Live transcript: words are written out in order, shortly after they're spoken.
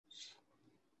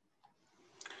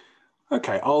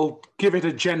Okay, I'll give it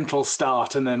a gentle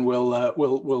start, and then we'll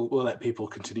let people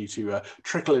continue to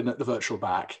trickle in at the virtual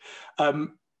back.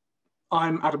 I'm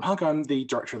Adam Hugg. I'm the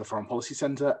director of the Foreign Policy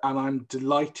Centre, and I'm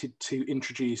delighted to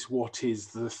introduce what is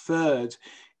the third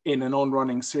in an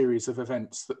on-running series of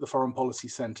events that the Foreign Policy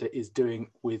Centre is doing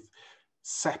with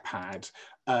SEPAD,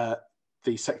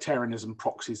 the Sectarianism,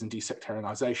 Proxies and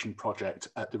De-sectarianisation project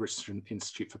at the Richardson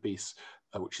Institute for Peace,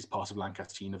 which is part of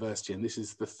Lancaster University. And this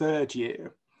is the third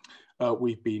year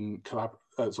we've been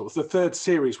the third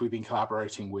series we've been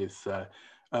collaborating with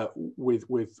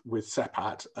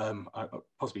SEPAD,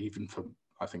 possibly even for,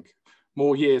 I think,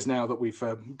 more years now that we've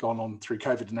gone on through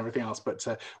COVID and everything else, but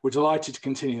we're delighted to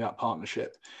continue that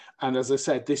partnership. And as I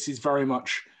said, this is very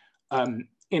much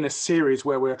in a series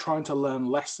where we're trying to learn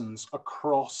lessons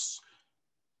across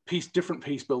different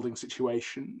peace building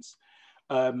situations.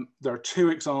 There are two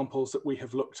examples that we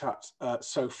have looked at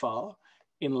so far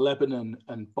in Lebanon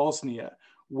and Bosnia,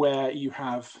 where you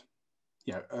have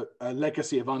a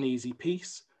legacy of uneasy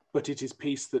peace, but it is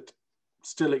peace that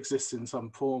still exists in some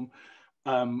form,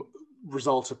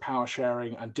 result of power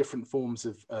sharing and different forms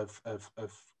of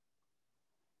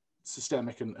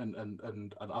systemic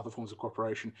and other forms of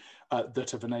cooperation that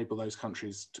have enabled those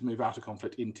countries to move out of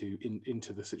conflict into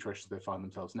the situations they find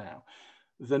themselves now.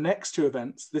 The next two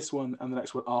events, this one and the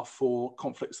next one, are for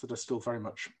conflicts that are still very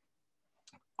much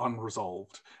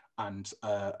unresolved and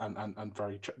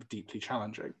very deeply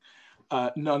challenging.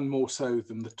 None more so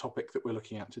than the topic that we're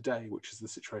looking at today, which is the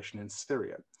situation in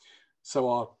Syria. So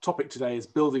our topic today is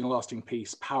building a lasting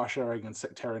peace, power sharing and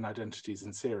sectarian identities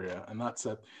in Syria, and that's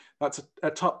a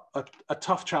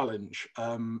tough challenge.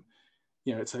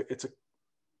 It's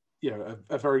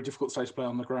a very difficult state to play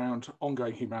on the ground,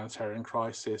 ongoing humanitarian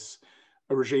crisis,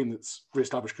 a regime that's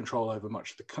re-established control over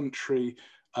much of the country,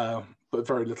 but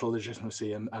very little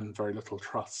legitimacy and very little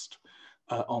trust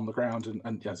on the ground,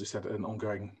 and as I said, an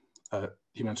ongoing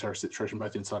humanitarian situation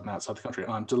both inside and outside the country.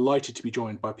 And I'm delighted to be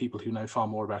joined by people who know far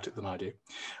more about it than I do.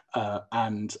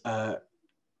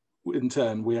 In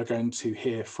turn, we are going to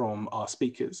hear from our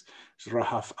speakers,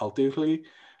 Rahaf Al-Dougli,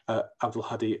 Abdul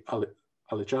Hadi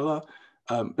Alijala,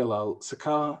 Bilal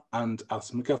Sakar, and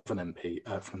Alison McGovern MP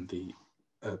from the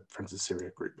Friends of Syria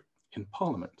group in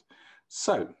Parliament.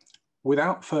 So,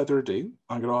 without further ado,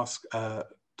 I'm going to ask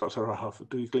Dr. Rahaf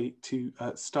Al-Dougli to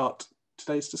start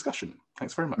today's discussion.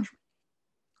 Thanks very much.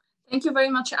 Thank you very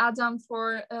much, Adam,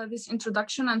 for this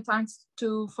introduction, and thanks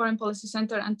to Foreign Policy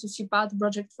Center and to SEPAD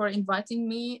project for inviting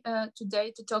me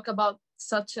today to talk about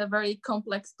such a very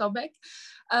complex topic.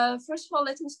 First of all,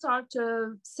 let me start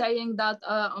saying that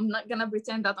I'm not going to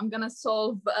pretend that I'm going to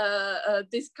solve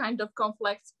this kind of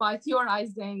conflicts by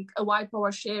theorizing why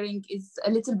power sharing is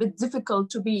a little bit difficult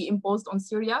to be imposed on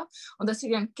Syria, on the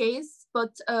Syrian case.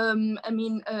 But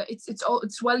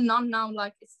it's well known now,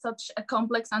 like it's such a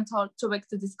complex and hard topic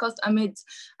to discuss amid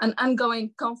an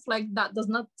ongoing conflict that does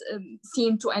not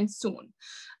seem to end soon.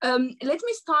 Let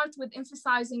me start with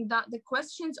emphasizing that the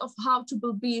questions of how to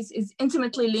build peace is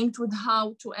intimately linked with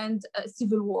how to end a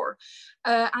civil war.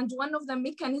 And one of the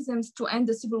mechanisms to end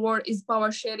the civil war is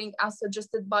power sharing, as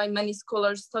suggested by many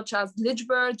scholars such as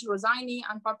Lichbert, Rosani,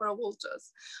 and Barbara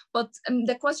Walters. But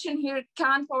the question here,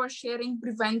 can power sharing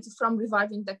prevent from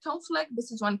reviving the conflict?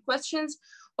 This is one question.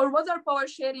 Or whether power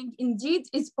sharing indeed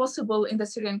is possible in the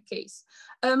Syrian case.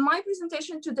 My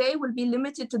presentation today will be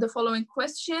limited to the following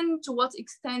question: to what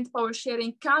extent power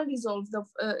sharing can resolve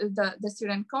the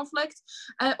Syrian conflict,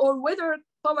 or whether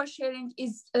power sharing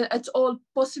is at all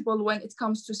possible when it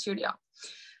comes to Syria.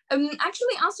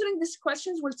 Actually, answering these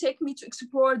questions will take me to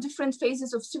explore different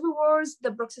phases of civil wars,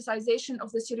 the proxicization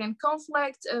of the Syrian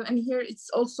conflict, and here it's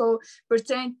also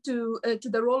pertained to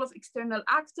the role of external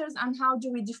actors and how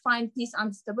do we define peace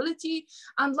and stability.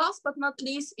 And last but not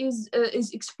least is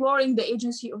exploring the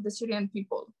agency of the Syrian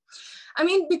people. I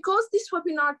mean, because this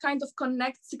webinar kind of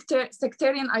connects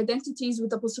sectarian identities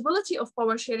with the possibility of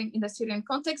power sharing in the Syrian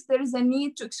context, there is a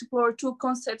need to explore two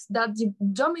concepts that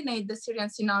dominate the Syrian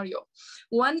scenario.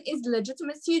 One is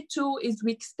legitimacy, two is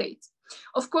weak state.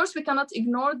 Of course, we cannot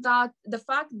ignore that the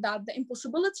fact that the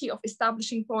impossibility of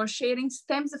establishing power sharing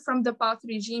stems from the Ba'ath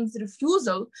regime's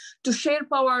refusal to share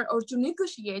power or to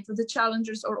negotiate with the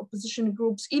challengers or opposition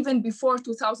groups even before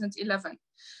 2011.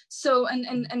 So,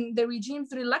 and the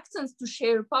regime's reluctance to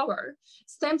share power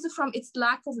stems from its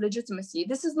lack of legitimacy.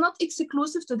 This is not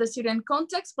exclusive to the Syrian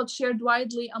context, but shared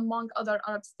widely among other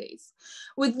Arab states.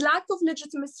 With lack of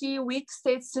legitimacy, weak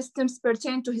state systems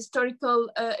pertain to historical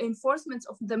enforcement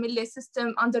of the Millet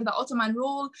system under the Ottoman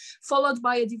rule, followed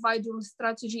by a divide rule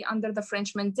strategy under the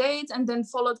French Mandate, and then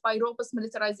followed by robust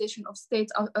militarization of state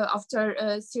after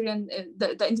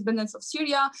the independence of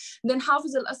Syria. Then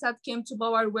Hafiz al-Assad came to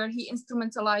power, where he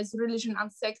instrumentalized religion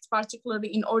and sect, particularly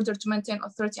in order to maintain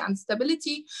authority and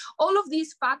stability. All of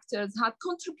these factors had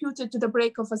contributed to the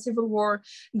break of a civil war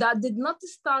that did not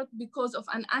start because of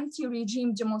an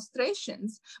anti-regime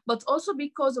demonstrations, but also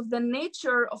because of the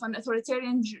nature of an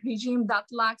authoritarian regime that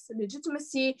lacks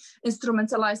legitimacy,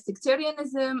 instrumentalized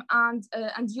sectarianism, and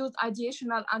used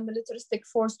ideational and militaristic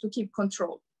force to keep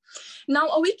control. Now,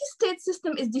 a weak state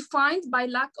system is defined by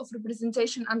lack of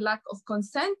representation and lack of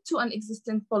consent to an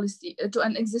existing polity.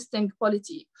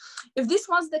 If this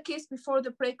was the case before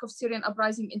the break of Syrian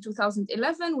uprising in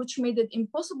 2011, which made it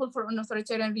impossible for an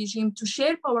authoritarian regime to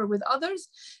share power with others,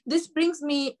 this brings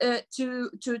me to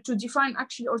define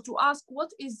actually, or to ask,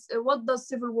 what does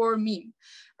civil war mean?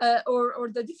 Or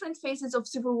the different phases of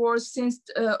civil wars since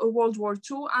World War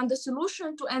II, and the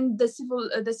solution to end the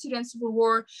Syrian civil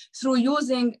war through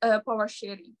using power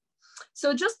sharing.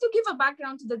 So just to give a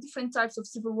background to the different types of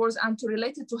civil wars and to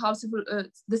relate it to how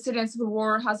the Syrian civil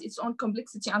war has its own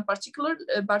complexity and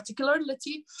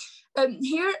particularity,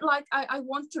 here, like I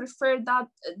want to refer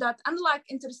that unlike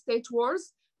interstate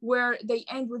wars, where they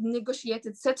end with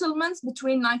negotiated settlements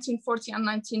between 1940 and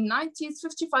 1990s,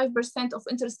 55% of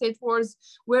interstate wars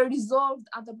were resolved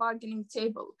at the bargaining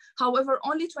table. However,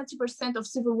 only 20% of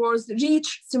civil wars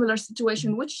reach similar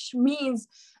situation, which means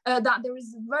that there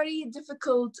is very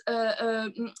difficult,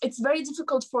 it's very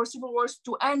difficult for civil wars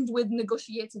to end with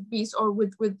negotiated peace or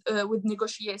with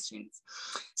negotiations.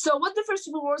 So what differs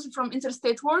civil wars from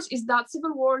interstate wars is that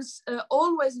civil wars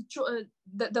always,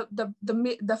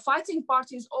 the fighting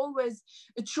parties always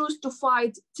choose to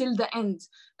fight till the end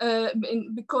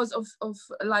because of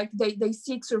like they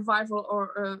seek survival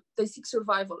or they seek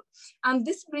survival. And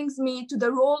this brings me to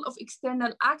the role of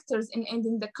external actors in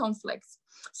ending the conflicts.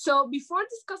 So before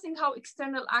discussing how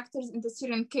external actors in the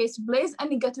Syrian case plays a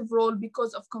negative role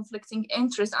because of conflicting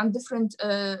interests and different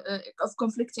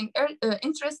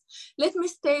interests, let me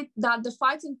state that the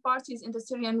fighting parties in the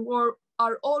Syrian war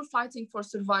are all fighting for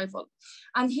survival.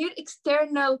 And here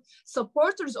external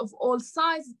supporters of all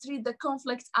sides treat the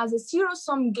conflict as a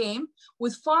zero-sum game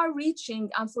with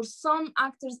far-reaching and for some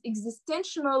actors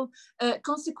existential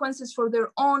consequences for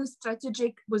their own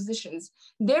strategic positions.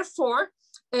 Therefore,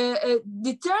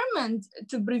 determined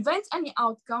to prevent any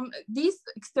outcome, these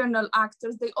external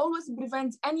actors, they always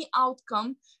prevent any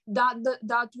outcome that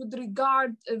would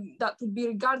be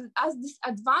regarded as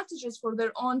disadvantages for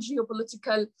their own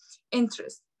geopolitical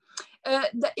interests.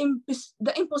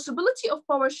 The impossibility of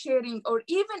power sharing or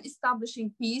even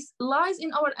establishing peace lies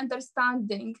in our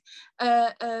understanding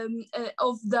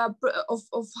of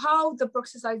how the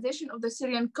proxyization of the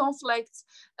Syrian conflict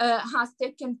has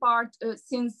taken part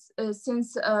since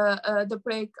the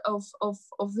break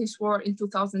of this war in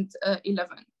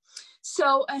 2011.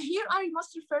 So here I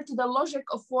must refer to the logic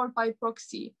of war by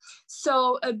proxy.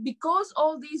 So because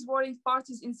all these warring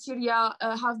parties in Syria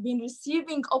have been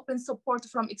receiving open support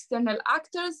from external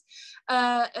actors,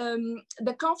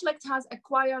 the conflict has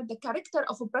acquired the character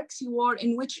of a proxy war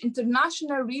in which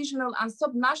international, regional, and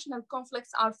subnational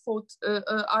conflicts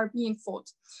are being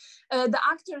fought. The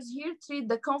actors here treat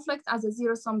the conflict as a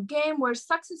zero-sum game where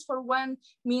success for one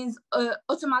means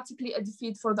automatically a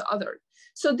defeat for the other.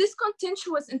 So this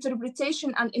contentious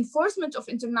interpretation and enforcement of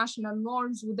international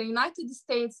norms with the United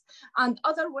States and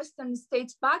other Western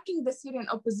states backing the Syrian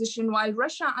opposition, while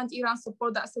Russia and Iran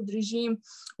support the Assad regime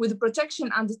with protection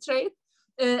and trade,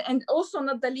 and also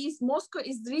not the least, Moscow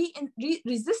is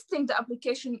resisting the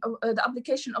application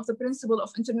of the principle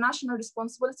of international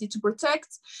responsibility to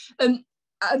protect.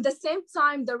 At the same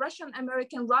time, the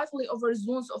Russian-American rivalry over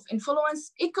zones of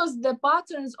influence echoes the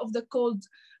patterns of the Cold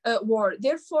War.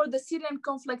 Therefore, the Syrian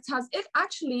conflict has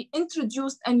actually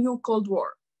introduced a new Cold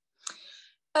War.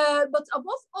 But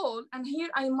above all, and here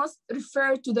I must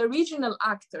refer to the regional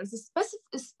actors,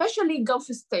 especially Gulf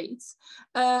states,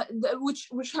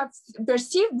 which have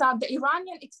perceived that the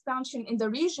Iranian expansion in the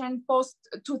region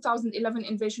post-2011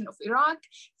 invasion of Iraq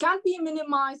can be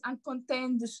minimized and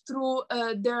contained through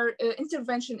their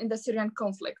intervention in the Syrian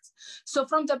conflict. So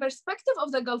from the perspective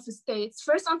of the Gulf states,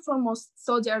 first and foremost,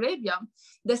 Saudi Arabia,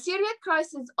 the Syria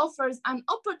crisis offers an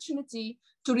opportunity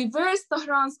to reverse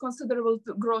Tehran's considerable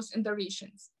growth in the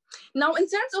regions. Now, in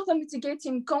terms of the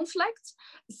mitigating conflict,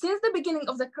 since the beginning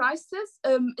of the crisis,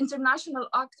 international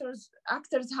actors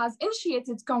has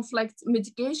initiated conflict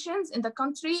mitigations in the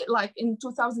country. Like in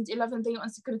 2011, the UN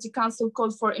Security Council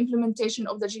called for implementation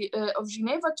of the of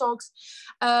Geneva talks.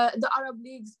 The Arab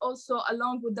Leagues also,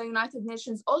 along with the United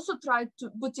Nations, also tried to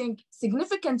putting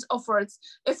significant efforts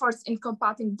in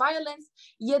combating violence.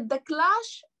 Yet the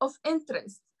clash of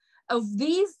interests of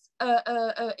these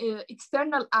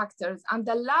external actors and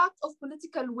the lack of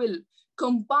political will,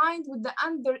 combined with the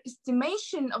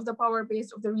underestimation of the power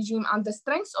base of the regime and the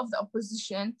strengths of the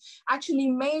opposition, actually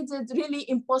made it really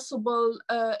impossible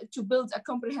to build a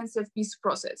comprehensive peace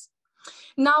process.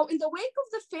 Now, in the wake of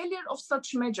the failure of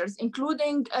such measures,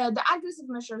 including the aggressive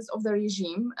measures of the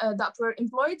regime that were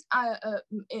employed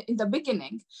in the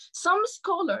beginning, some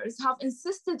scholars have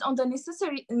insisted on the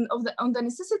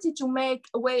necessity to make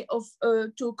a way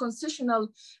to constitutional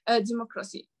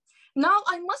democracy. Now,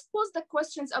 I must pose the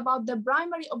questions about the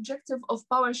primary objective of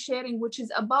power sharing, which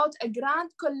is about a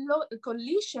grand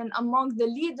coalition among the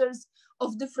leaders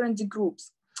of different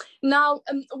groups. Now,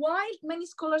 while many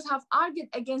scholars have argued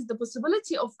against the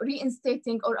possibility of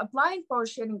reinstating or applying power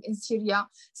sharing in Syria,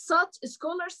 such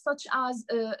scholars such as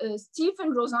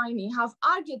Stephen Rosani have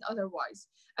argued otherwise.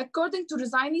 According to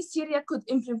Rosani, Syria could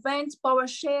implement power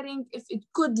sharing if it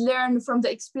could learn from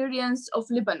the experience of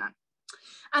Lebanon.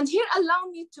 And here, allow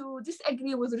me to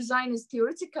disagree with Rosani's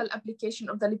theoretical application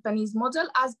of the Lebanese model,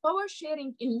 as power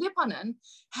sharing in Lebanon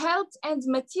helped end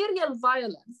material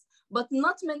violence, but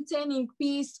not maintaining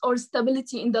peace or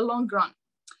stability in the long run.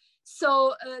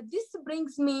 So this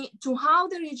brings me to how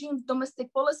the regime's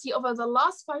domestic policy over the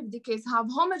last 5 decades have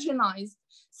homogenized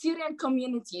Syrian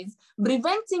communities,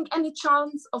 preventing any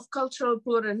chance of cultural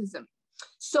pluralism.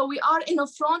 So we are in a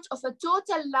front of a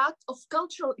total lack of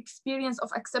cultural experience of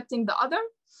accepting the other.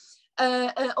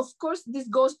 Of course, this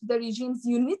goes to the regime's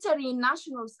unitary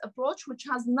nationalist approach, which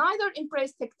has neither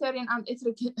embraced sectarian and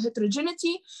ethnic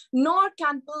heterogeneity, nor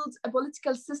can build a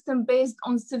political system based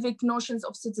on civic notions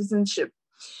of citizenship.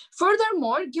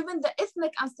 Furthermore, given the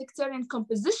ethnic and sectarian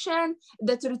composition,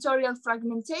 the territorial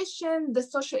fragmentation, the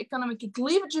socio-economic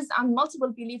cleavages, and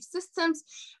multiple belief systems,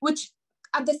 which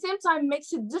at the same time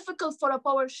makes it difficult for a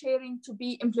power sharing to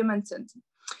be implemented.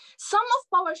 Some of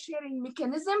power sharing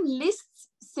mechanism lists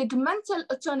segmental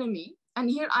autonomy, and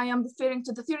here I am referring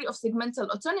to the theory of segmental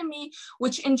autonomy,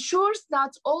 which ensures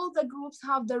that all the groups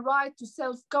have the right to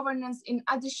self-governance in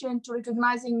addition to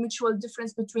recognizing mutual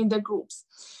difference between the groups.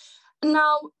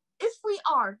 Now, if we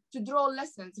are to draw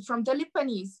lessons from the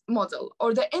Lebanese model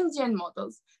or the Indian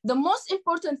models, the most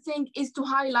important thing is to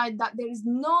highlight that there is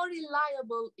no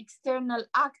reliable external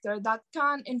actor that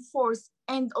can enforce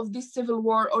end of this civil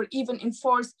war or even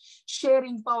enforce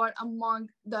sharing power among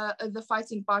the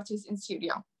fighting parties in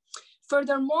Syria.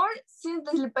 Furthermore, since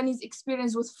the Lebanese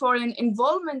experience with foreign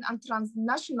involvement and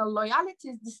transnational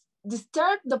loyalties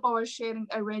disturbed the power sharing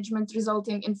arrangement,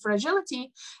 resulting in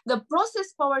fragility, the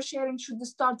process power sharing should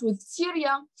start with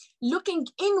Syria, looking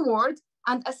inward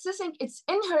and assessing its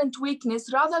inherent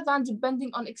weakness rather than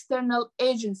depending on external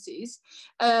agencies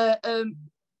to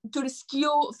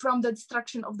rescue from the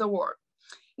destruction of the war.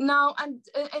 Now, and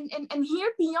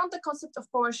here, beyond the concept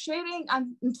of power sharing,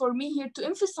 and for me here to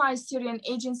emphasize Syrian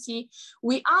agency,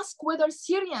 we ask whether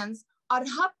Syrians are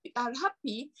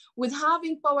happy with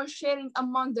having power sharing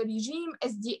among the regime,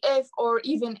 SDF, or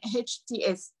even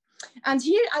HTS. And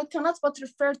here I cannot but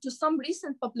refer to some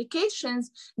recent publications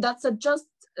that suggest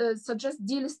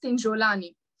delisting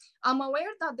Jolani. I'm aware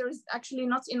that there is actually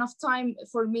not enough time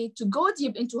for me to go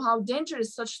deep into how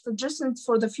dangerous such suggestions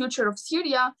for the future of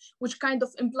Syria, which kind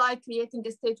of imply creating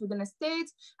a state within a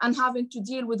state and having to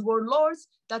deal with warlords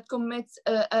that commit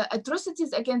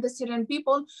atrocities against the Syrian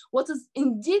people. What is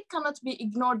indeed cannot be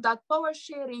ignored, that power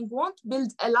sharing won't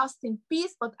build a lasting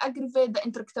peace, but aggravate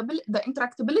the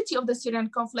intractability of the Syrian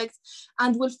conflict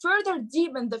and will further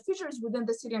deepen the fissures within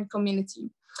the Syrian community.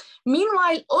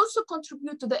 Meanwhile, also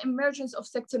contribute to the emergence of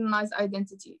sectarianized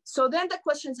identity. So then the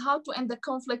question is how to end the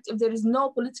conflict if there is no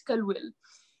political will.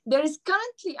 There is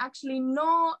currently actually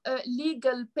no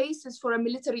legal basis for a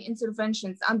military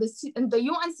intervention, and the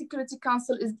UN Security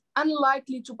Council is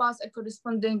unlikely to pass a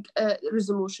corresponding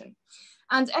resolution.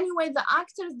 And anyway, the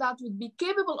actors that would be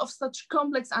capable of such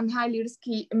complex and highly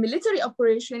risky military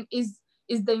operation is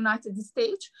the United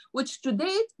States, which to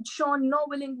date shown no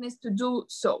willingness to do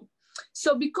so.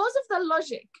 So because of the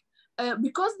logic,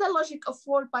 of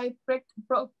war by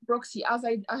proxy, as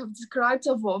I have described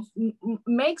above,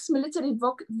 makes military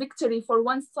victory for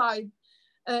one side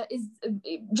is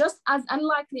just as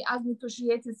unlikely as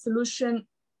negotiated solution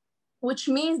which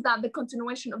means that the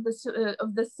continuation of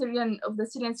the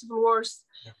Syrian civil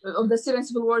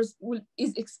wars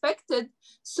is expected.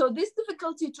 So this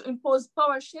difficulty to impose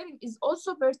power sharing is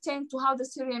also pertained to how the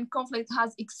Syrian conflict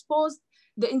has exposed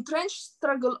the entrenched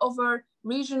struggle over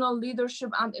regional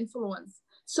leadership and influence.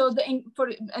 So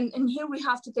and here we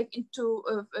have to take into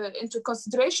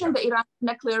consideration the Iran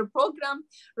nuclear program,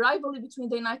 rivalry between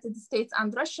the United States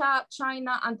and Russia,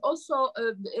 China, and also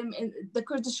the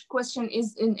Kurdish question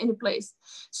is in place.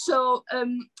 So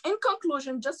in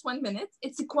conclusion, just 1 minute,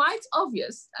 it's quite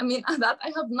obvious, I mean, that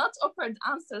I have not offered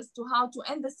answers to how to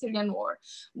end the Syrian war,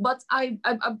 but I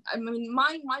mean,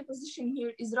 my position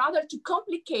here is rather to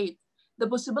complicate the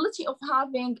possibility of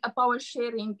having a power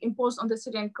sharing imposed on the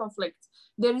Syrian conflict.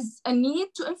 There is a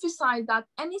need to emphasize that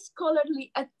any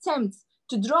scholarly attempt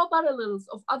to draw parallels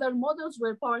of other models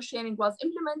where power sharing was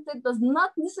implemented does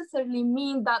not necessarily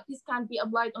mean that this can be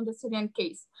applied on the Syrian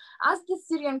case, as the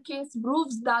Syrian case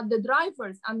proves that the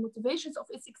drivers and motivations of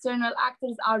its external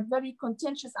actors are very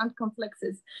contentious and complex.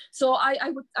 So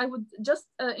I would just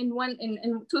in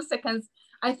 2 seconds,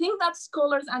 I think that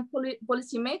scholars and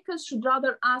policymakers should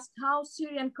rather ask how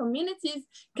Syrian communities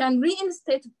can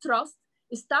reinstate trust,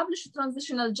 establish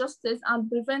transitional justice, and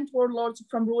prevent warlords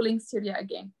from ruling Syria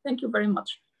again. Thank you very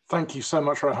much. Thank you so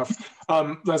much, Rahaf.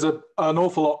 There's an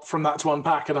awful lot from that to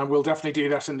unpack, and I will definitely do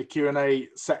that in the Q&A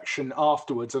section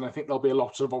afterwards. And I think there'll be a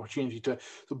lot of opportunity to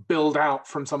build out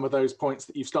from some of those points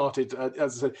that you've started.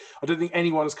 As I said, I don't think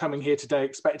anyone is coming here today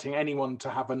expecting anyone to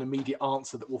have an immediate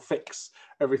answer that will fix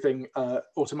everything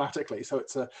automatically. So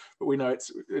but we know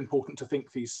it's important to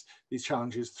think these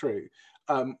challenges through.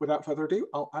 Without further ado,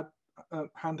 I'll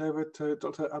hand over to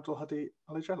Dr. Abdulhadi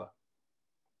Alijalla.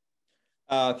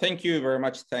 Thank you very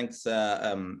much. Thanks,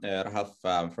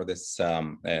 Rahaf, for this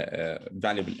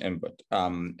valuable input.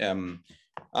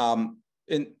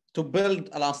 To build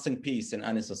a lasting peace in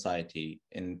any society,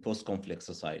 in post-conflict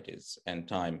societies and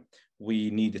time,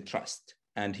 we need trust.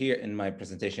 And here in my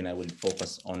presentation, I will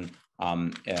focus on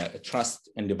trust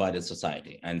in divided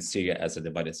society and Syria as a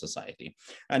divided society.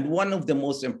 And one of the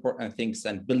most important things,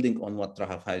 and building on what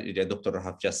Dr.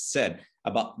 Rahaf just said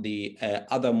about the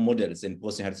other models in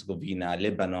Bosnia and Herzegovina,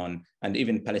 Lebanon, and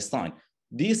even Palestine,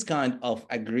 these kind of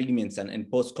agreements and in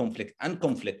post-conflict and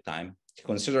conflict time,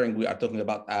 considering we are talking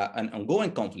about an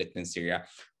ongoing conflict in Syria,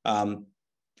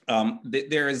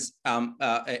 there is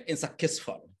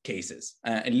unsuccessful cases.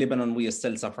 In Lebanon, we are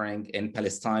still suffering. In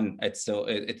Palestine,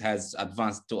 it has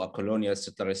advanced to a colonial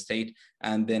settler state.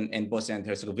 And then in Bosnia and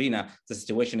Herzegovina, the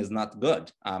situation is not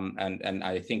good. And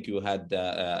I think you had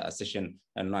a session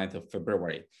on 9th of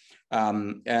February.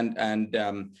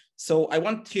 So I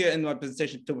want here in my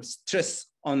presentation to stress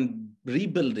on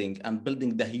rebuilding and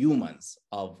building the humans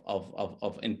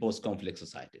of in post-conflict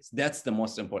societies. That's the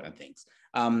most important things.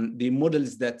 The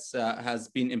models that has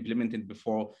been implemented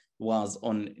before was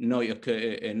on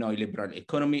neoliberal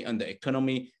economy, on the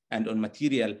economy, and on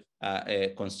material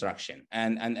construction,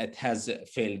 and it has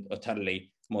failed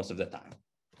utterly most of the time.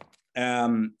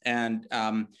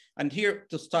 And here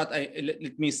to start,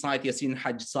 let me cite Yassin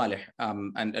Haj Saleh,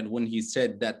 and when he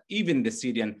said that even the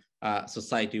Syrian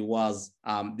society was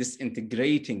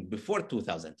disintegrating before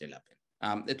 2011.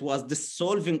 It was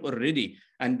dissolving already,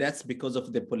 and that's because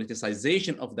of the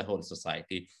politicization of the whole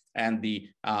society and the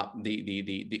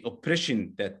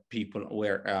oppression that people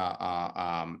were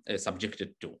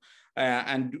subjected to.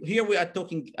 And here we are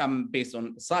talking based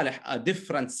on Saleh,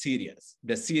 different Syrias,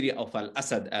 the Syria of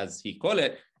Assad, as he called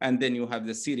it, and then you have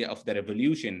the Syria of the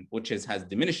revolution, which has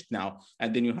diminished now,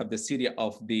 and then you have the Syria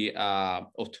of the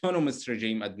autonomous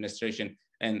regime administration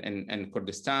in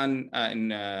Kurdistan, in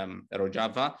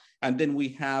Rojava, and then we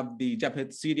have the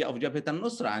Syria of Jabhat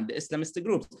al-Nusra and the Islamist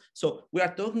groups. So we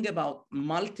are talking about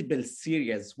multiple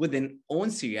Syrias within own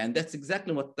Syria, and that's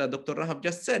exactly what Dr. Rahaf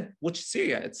just said. Which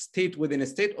Syria? It's state within a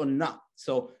state or not?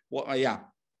 So yeah,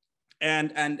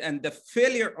 and the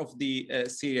failure of the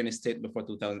Syrian state before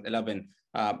 2011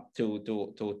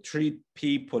 to treat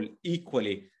people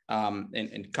equally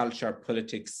in culture,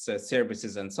 politics,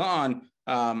 services, and so on,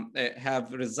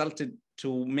 have resulted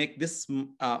to make this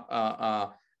a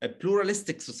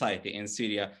pluralistic society in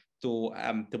Syria to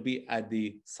be a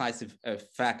divisive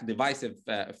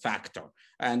factor,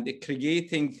 and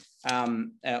creating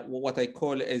what I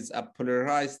call is a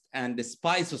polarized and a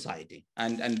spy society.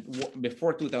 And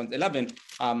before 2011,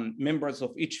 members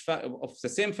of of the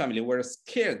same family were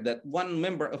scared that one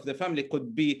member of the family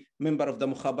could be member of the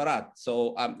Mukhabarat.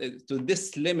 So to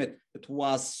this limit, it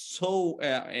was so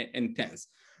intense.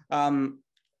 And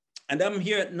I'm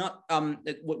here not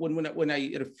when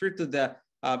I refer to the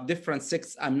different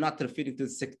sects, I'm not referring to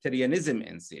sectarianism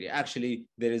in Syria. Actually,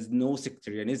 there is no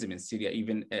sectarianism in Syria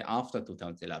even after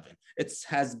 2011. It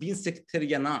has been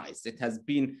sectarianized. It has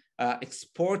been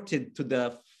exported to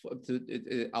the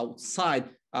outside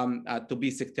to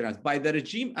be sectarianized by the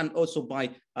regime and also by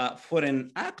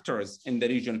foreign actors in the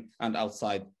region and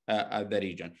outside the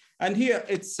region. And here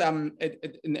it's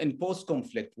in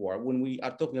post-conflict war, when we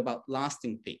are talking about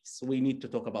lasting peace, we need to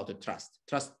talk about the trust.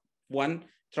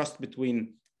 Trust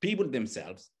between people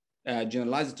themselves,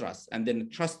 generalized trust, and then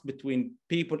trust between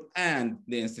people and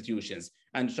the institutions,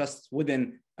 and trust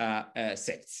within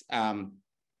sects.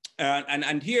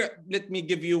 And here, let me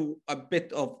give you a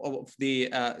bit of the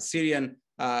Syrian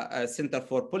Center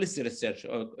for Policy Research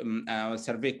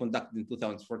survey conducted in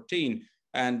 2014.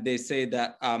 And they say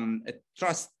that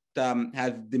trust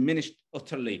has diminished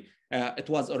utterly. It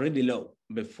was already low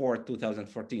before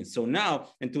 2014. So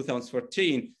now in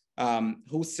 2014,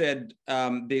 who said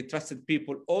they trusted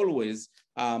people always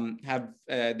have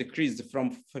decreased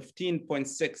from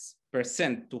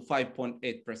 15.6% to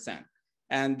 5.8%.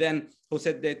 And then who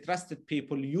said they trusted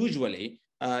people usually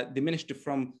diminished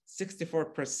from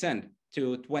 64%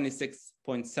 to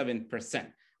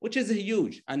 26.7%, which is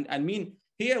huge. And I mean,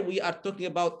 here we are talking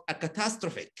about a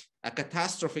catastrophe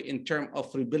in terms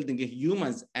of rebuilding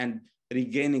humans and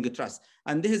regaining trust.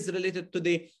 And this is related to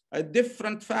the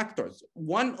different factors.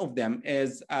 One of them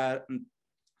is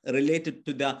related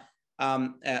to the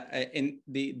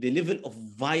level of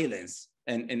violence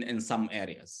in some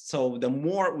areas. So the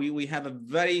more we have a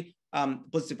very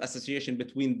positive association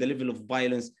between the level of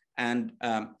violence and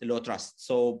low trust.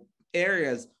 So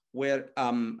areas where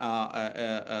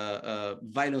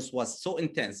violence was so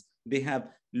intense, they have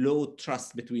low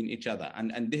trust between each other.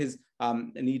 And this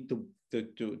need to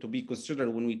be considered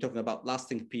when we're talking about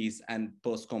lasting peace and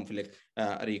post-conflict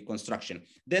reconstruction.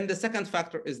 Then the second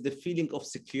factor is the feeling of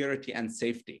security and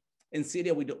safety. In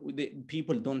Syria,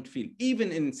 people don't feel,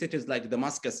 even in cities like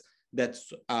Damascus that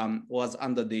was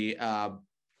under the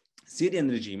Syrian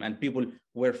regime, and people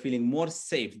were feeling more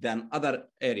safe than other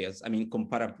areas. I mean,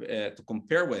 to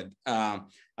compare with,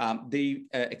 they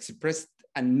expressed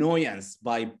annoyance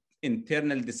by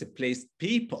internal displaced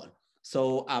people.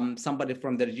 So somebody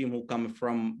from the regime who come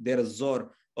from Deir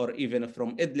ez-Zor or even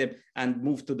from Idlib and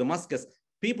moved to Damascus,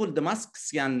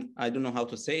 Damascus, I don't know how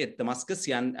to say it,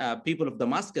 Damascusian people of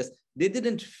Damascus, they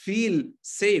didn't feel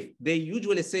safe. They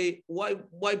usually say,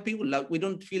 why people, like, we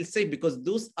don't feel safe because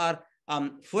those are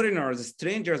foreigners,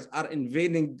 strangers are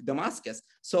invading Damascus.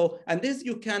 So, and this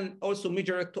you can also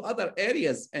measure it to other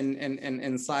areas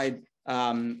inside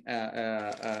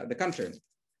the country.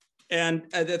 And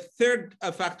the third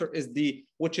factor is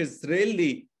which is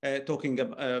really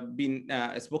being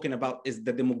spoken about, is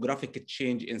the demographic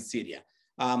change in Syria.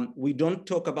 We don't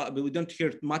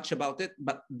hear much about it,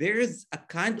 but there is a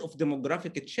kind of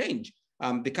demographic change.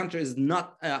 The country is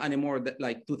not anymore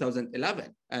like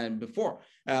 2011 and before.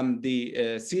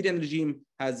 The Syrian regime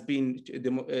has been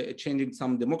changing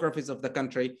some demographics of the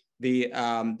country, the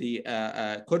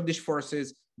Kurdish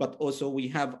forces, but also we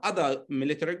have other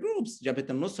military groups, Jabhat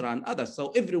al-Nusra and others.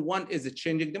 So everyone is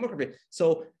changing demography.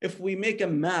 So if we make a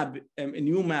map, a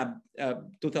new map,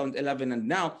 2011 and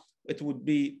now, it would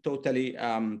be totally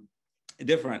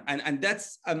different. And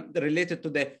that's related to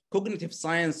the cognitive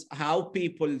science, how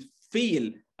people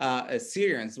feel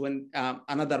Syrians when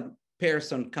another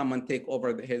person come and take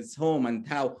over his home and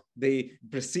how they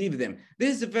perceive them.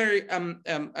 This is a very,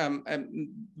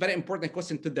 very important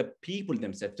question to the people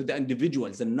themselves, to the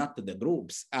individuals and not to the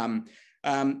groups.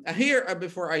 Here,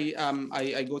 before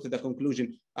I go to the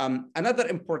conclusion, another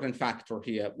important factor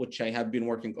here, which I have been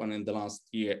working on in the last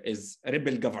year, is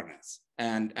rebel governance.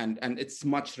 And it's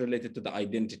much related to the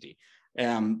identity.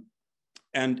 And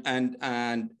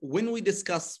when we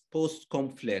discuss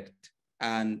post-conflict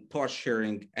and power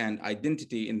sharing and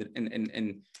identity in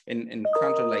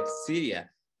country like Syria,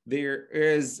 there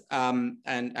is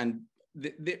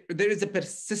there is a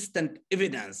persistent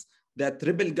evidence that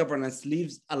rebel governance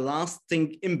leaves a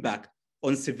lasting impact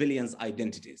on civilians'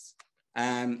 identities.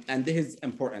 And this is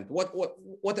important.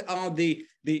 What are the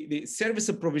service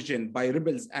provision by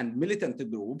rebels and militant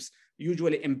groups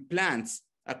usually implants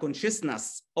a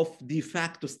consciousness of de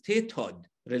facto statehood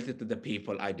related to the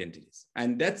people identities.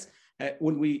 And that's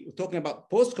when we're talking about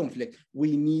post-conflict,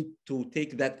 we need to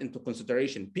take that into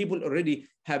consideration. People already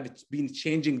have been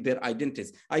changing their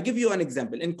identities. I give you an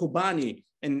example. In Kobani,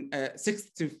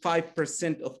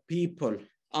 65% of people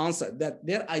answered that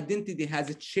their identity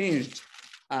has changed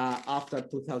after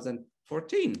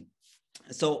 2014.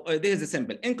 So this is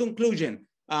simple. In conclusion,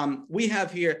 we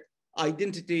have here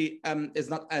identity is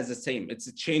not as the same.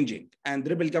 It's changing, and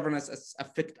rebel governance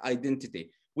affect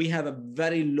identity. We have a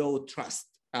very low trust,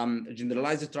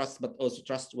 generalized trust, but also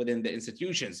trust within the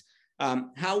institutions.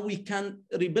 How we can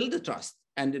rebuild the trust,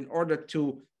 and in order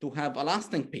to have a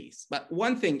lasting peace. But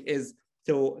one thing is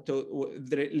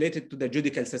related to the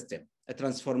judicial system, a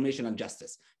transformational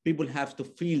justice. People have to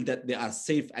feel that they are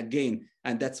safe again,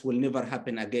 and that will never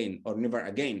happen again or never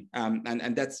again.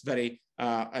 And that's very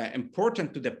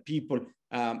important to the people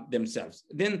themselves.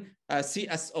 Then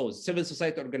CSOs, civil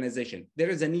society organization. There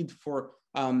is a need for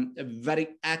a very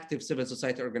active civil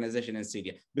society organization in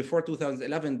Syria. Before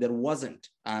 2011, there wasn't,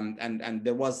 and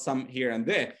there was some here and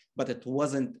there, but it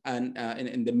wasn't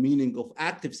in the meaning of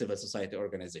active civil society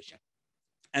organization.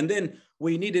 And then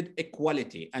we needed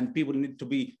equality, and people need to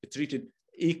be treated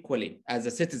equally as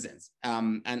a citizens.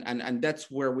 And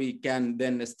that's where we can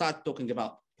then start talking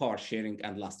about power sharing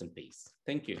and lasting peace.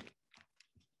 Thank you.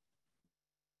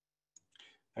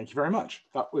 Thank you very much.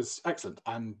 That was excellent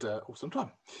and awesome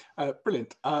time.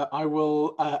 Brilliant. I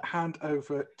will hand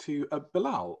over to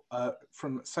Bilal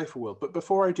from Safer World. But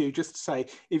before I do, just to say,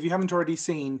 if you haven't already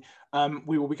seen,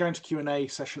 we will be going to Q&A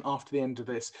session after the end of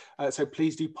this. So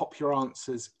please do pop your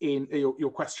answers in,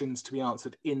 your questions to be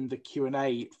answered in the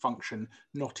Q&A function,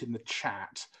 not in the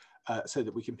chat, so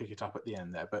that we can pick it up at the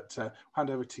end there. But hand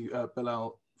over to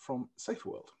Bilal from Safer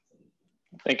World.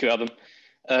 Thank you, Adam.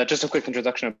 Just a quick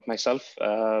introduction of myself.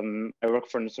 I work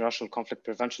for an international conflict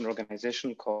prevention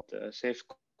organization called Safer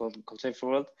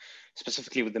World,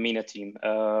 specifically with the MENA team,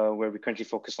 where we currently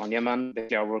focus on Yemen.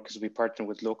 Basically, our work is we partner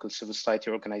with local civil society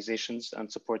organizations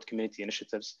and support community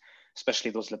initiatives,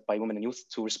 especially those led by women and youth,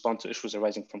 to respond to issues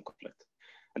arising from conflict.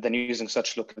 And then using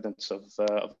such local evidence of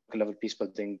level peace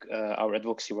building, our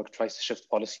advocacy work tries to shift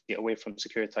policy away from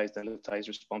securitized and elitized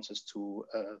responses to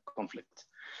conflict.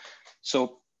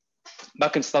 So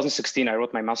back in 2016, I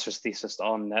wrote my master's thesis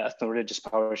on ethno-religious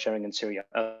power sharing in Syria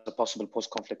as a possible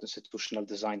post-conflict institutional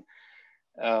design.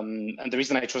 And the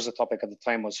reason I chose the topic at the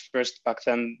time was, first, back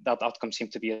then, that outcome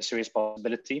seemed to be a serious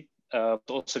possibility, but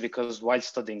also because while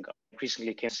studying, I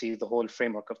increasingly came to see the whole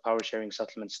framework of power sharing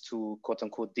settlements to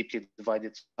quote-unquote deeply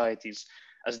divided societies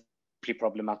as deeply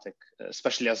problematic,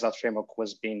 especially as that framework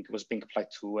was being applied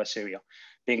to Syria.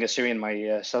 Being a Syrian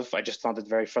myself, I just found it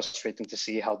very frustrating to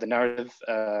see how the narrative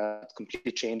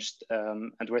completely changed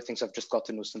and where things have just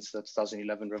gotten since the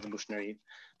 2011 revolutionary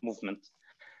movement.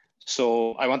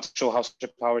 So I want to show how such a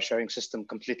power sharing system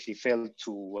completely failed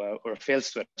to or fails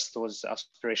to address those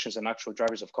aspirations and actual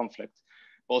drivers of conflict.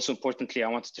 But also importantly, I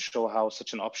wanted to show how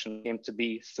such an option came to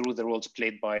be through the roles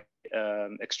played by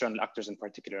external actors in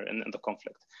particular in the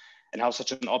conflict, and how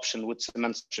such an option would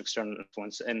cement such external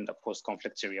influence in a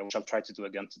post-conflict Syria, which I'll try to do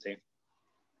again today.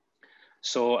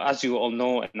 So as you all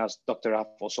know, and as Dr. Raff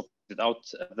also pointed out,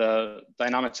 the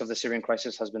dynamics of the Syrian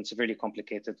crisis has been severely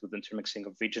complicated with intermixing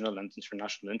of regional and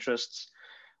international interests,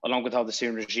 along with how the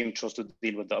Syrian regime chose to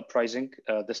deal with the uprising.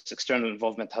 This external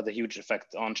involvement had a huge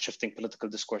effect on shifting political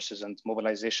discourses and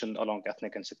mobilization along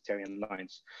ethnic and sectarian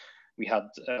lines. We had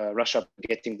Russia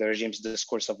propagating the regime's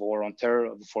discourse of war on terror,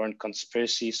 of foreign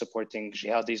conspiracy, supporting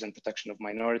jihadis and protection of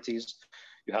minorities.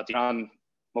 You had Iran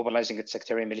mobilizing its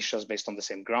sectarian militias based on the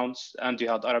same grounds. And you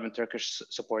had Arab and Turkish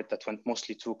support that went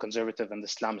mostly to conservative and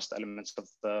Islamist elements of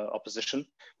the opposition,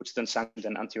 which then sanctioned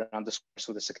an anti-Iran discourse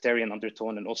with a sectarian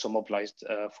undertone and also mobilized,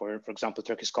 for example,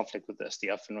 Turkey's conflict with the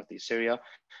SDF in northeast Syria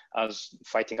as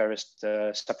fighting terrorist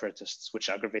separatists, which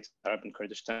aggravated Arab and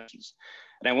Kurdish tensions.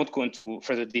 And I won't go into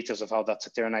further details of how that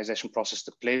sectarianization process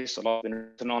took place. A lot has been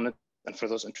written on it. And for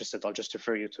those interested, I'll just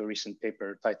refer you to a recent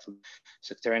paper titled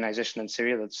Sectarianization in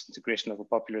Syria, that's Integration of a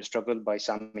Popular Struggle by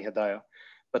Sami Hedaya.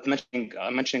 But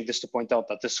mentioning this to point out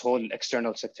that this whole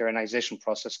external sectarianization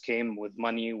process came with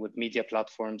money, with media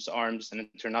platforms, arms, and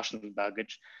international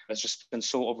baggage. It's just been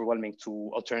so overwhelming to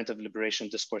alternative liberation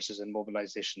discourses and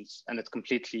mobilizations. And it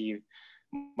completely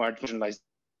marginalized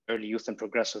early youth and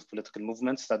progressive political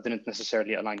movements that didn't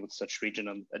necessarily align with such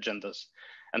regional agendas.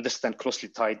 And this then closely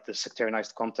tied the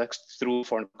sectarianized context through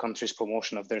foreign countries'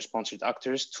 promotion of their sponsored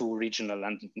actors to regional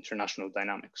and international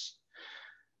dynamics.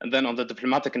 And then on the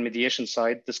diplomatic and mediation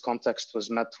side, this context was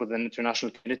met with an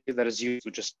international community that is used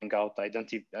to just bring out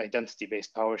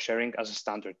identity-based power sharing as a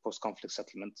standard post-conflict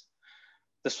settlement.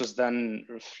 This was then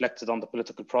reflected on the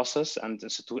political process and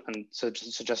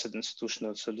suggested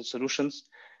institutional solutions.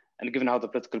 And given how the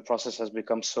political process has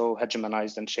become so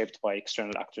hegemonized and shaped by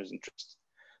external actors' interests.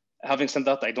 Having said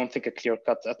that, I don't think a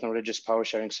clear-cut ethno-religious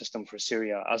power-sharing system for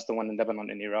Syria, as the one in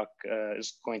Lebanon and Iraq,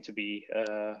 is going to be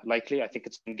likely. I think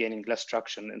it's been gaining less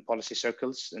traction in policy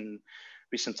circles in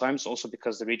recent times, also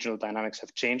because the regional dynamics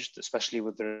have changed, especially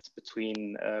with the rift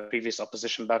between previous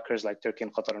opposition backers like Turkey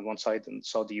and Qatar on one side and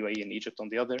Saudi, UAE and Egypt on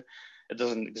the other. It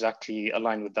doesn't exactly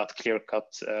align with that clear-cut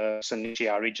Sunni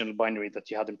Shia regional binary that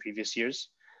you had in previous years.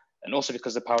 And also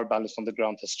because the power balance on the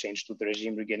ground has changed with the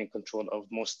regime regaining control of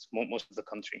most of the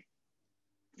country.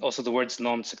 Also, the words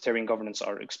non-sectarian governance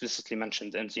are explicitly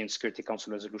mentioned in the UN Security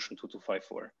Council Resolution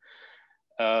 2254.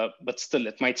 But still,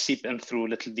 it might seep in through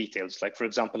little details, like, for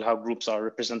example, how groups are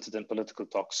represented in political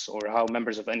talks, or how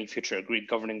members of any future agreed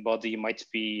governing body might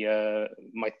be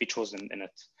chosen in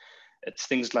it. It's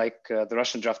things like the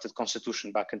Russian drafted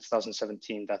constitution back in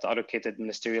 2017 that allocated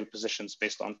ministerial positions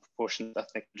based on proportionate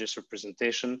ethnic religious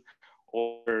representation,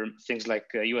 or things like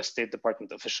a US State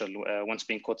Department official once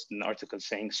being quoted in an article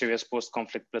saying Syria's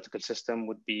post-conflict political system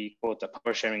would be, quote, a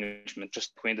power-sharing arrangement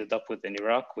just like we ended up with in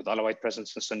Iraq, with Alawite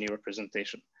presence and Sunni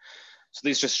representation. So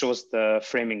this just shows the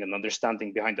framing and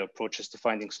understanding behind the approaches to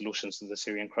finding solutions to the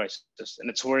Syrian crisis. And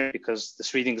it's worrying because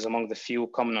this reading is among the few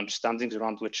common understandings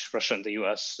around which Russia and the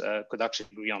US could actually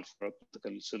agree on for a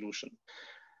political solution.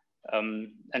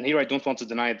 And here I don't want to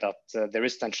deny that there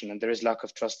is tension and there is lack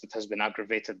of trust that has been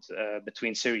aggravated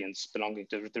between Syrians belonging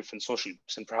to different social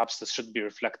groups. And perhaps this should be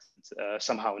reflected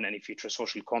somehow in any future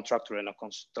social contract or in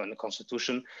a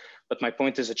constitution. But my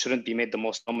point is it shouldn't be made the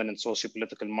most dominant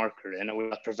socio-political marker in a way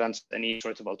that prevents any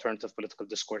sort of alternative political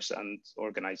discourse and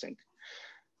organizing.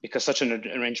 Because such an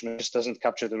arrangement just doesn't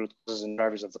capture the root causes and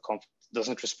drivers of the conflict,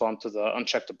 doesn't respond to the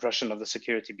unchecked oppression of the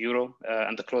Security Bureau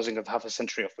and the closing of half a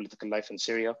century of political life in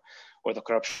Syria, or the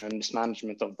corruption and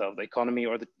mismanagement of the economy,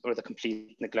 or the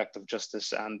complete neglect of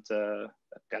justice and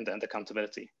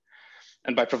accountability.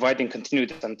 And by providing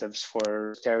continued incentives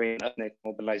for sectarian ethnic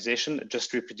mobilization, it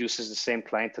just reproduces the same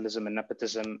clientelism and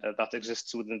nepotism that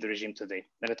exists within the regime today.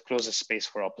 And it closes space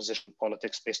for opposition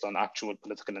politics based on actual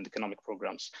political and economic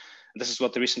programs. And this is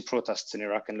what the recent protests in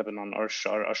Iraq and Lebanon are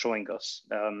showing us.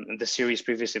 In the series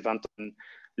previous event in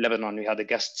Lebanon, we had a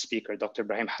guest speaker, Dr.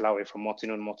 Ibrahim Halawi from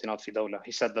Muwatinun Muwatinat fi Dawla.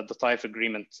 He said that the Taif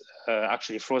agreement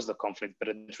actually froze the conflict, but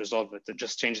it didn't resolve it. It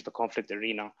just changed the conflict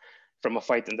arena from a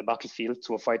fight in the battlefield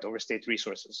to a fight over state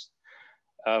resources.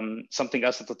 Something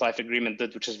else that the Taif agreement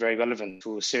did, which is very relevant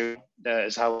to Syria,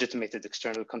 is how legitimated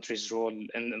external countries' role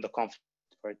in the conflict,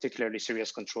 particularly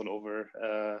Syria's control over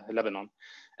Lebanon.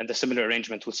 And the similar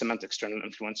arrangement will cement external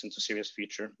influence into Syria's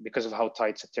future because of how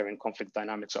tight sectarian conflict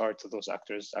dynamics are to those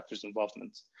actors'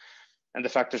 involvement. And the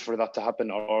factors for that to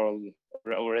happen are all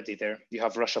already there. You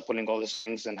have Russia pulling all these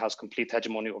things and has complete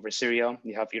hegemony over Syria.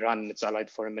 You have Iran and its allied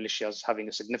foreign militias having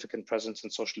a significant presence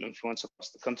and social influence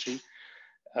across the country.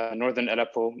 Northern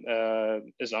Aleppo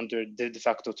is under the de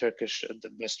facto Turkish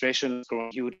administration,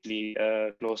 growing hugely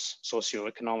close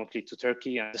socioeconomically to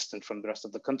Turkey and distant from the rest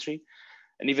of the country.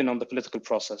 And even on the political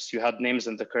process, you had names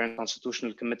in the current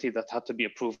constitutional committee that had to be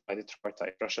approved by the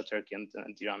tripartite, Russia, Turkey,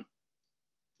 and Iran.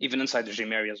 Even inside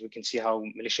regime areas, we can see how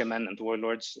militiamen and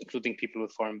warlords, including people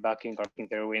with foreign backing, are making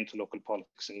their way into local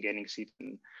politics and gaining seats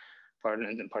in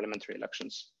parliamentary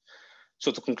elections.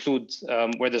 So to conclude,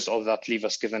 where does all that leave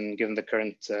us given the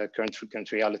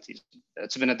current realities?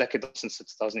 It's been a decade since the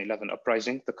 2011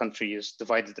 uprising. The country is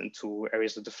divided into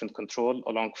areas of different control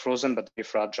along frozen but very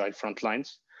fragile front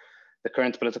lines. The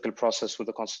current political process with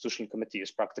the Constitutional Committee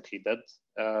is practically dead.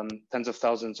 Tens of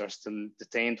thousands are still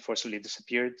detained, forcibly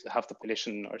disappeared. Half the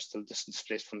population are still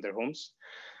displaced from their homes.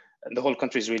 And the whole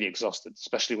country is really exhausted,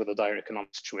 especially with a dire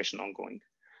economic situation ongoing.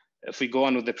 If we go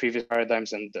on with the previous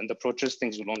paradigms and approaches,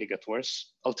 things will only get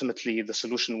worse. Ultimately, the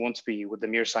solution won't be with the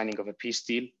mere signing of a peace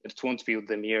deal. It won't be with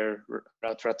the mere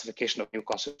ratification of a new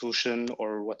constitution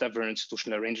or whatever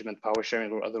institutional arrangement, power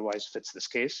sharing or otherwise fits this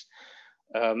case.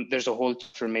 There's a whole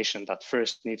transformation that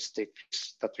first needs to take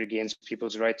place, that regains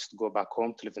people's rights to go back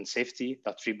home, to live in safety,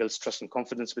 that rebuilds trust and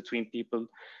confidence between people,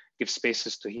 gives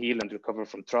spaces to heal and recover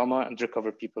from trauma and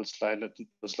recover people's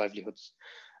livelihoods.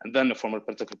 And then a formal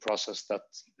political process that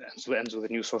ends with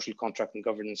a new social contract and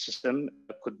governance system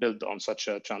that could build on such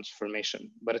a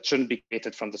transformation. But it shouldn't be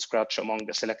created from the scratch among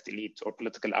a select elite or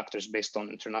political actors based on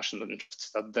international interests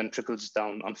that then trickles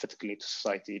down unfittingly to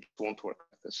society. It won't work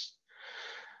like this.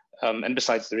 And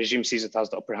besides, the regime sees it as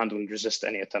the upper hand and will resist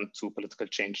any attempt to political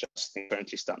change as things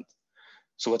currently stand.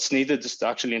 So what's needed is to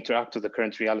actually interact with the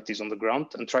current realities on the ground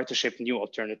and try to shape new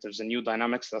alternatives and new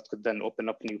dynamics that could then open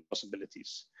up new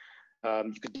possibilities.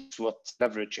 You could use what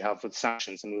leverage you have with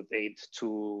sanctions and with aid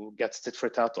to get tit for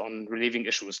tat on relieving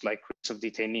issues like release of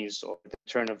detainees or the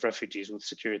return of refugees with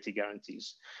security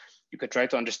guarantees. You could try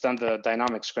to understand the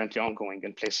dynamics currently ongoing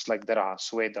in places like Daraa,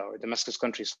 Suwaida, or Damascus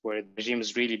countries where the regime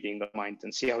is really being undermined,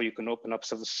 and see how you can open up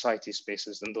civil society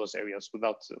spaces in those areas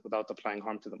without applying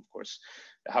harm to them, of course.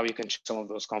 How you can change some of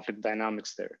those conflict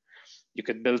dynamics there. You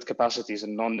could build capacities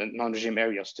in non-regime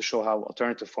areas to show how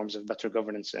alternative forms of better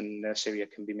governance in Syria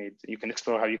can be made. You can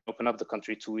explore how you can open up the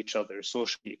country to each other,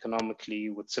 socially, economically,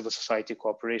 with civil society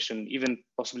cooperation, even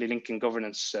possibly linking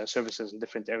governance services in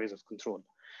different areas of control.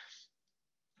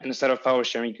 And instead of power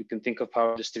sharing, you can think of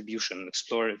power distribution,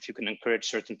 explore if you can encourage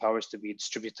certain powers to be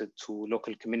distributed to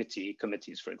local community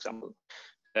committees, for example,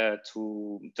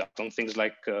 to act on things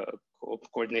like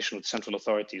coordination with central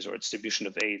authorities or distribution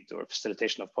of aid or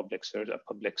facilitation of public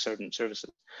servant services,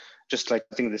 just like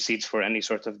planting the seeds for any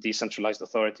sort of decentralized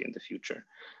authority in the future.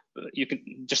 You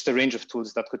can just a range of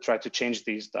tools that could try to change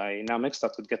these dynamics,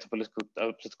 that could get a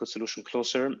political solution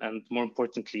closer, and more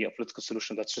importantly, a political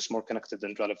solution that's just more connected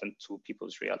and relevant to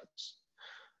people's realities.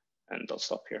 And I'll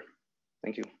stop here.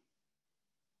 Thank you.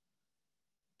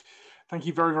 Thank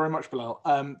you very, very much, Bilal.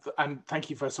 And thank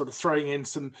you for sort of throwing in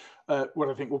some, what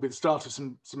I think will be the start of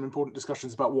some important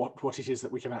discussions about what it is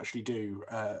that we can actually do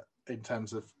in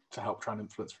terms of to help try and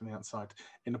influence from the outside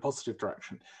in a positive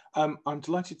direction. I'm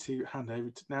delighted to hand over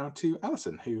now to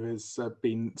Alison, who has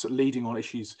been sort of leading on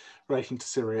issues relating to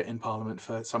Syria in Parliament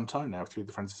for some time now through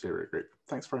the Friends of Syria group.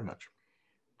 Thanks very much.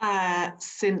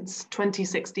 Since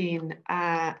 2016,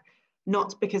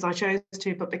 not because I chose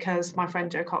to, but because my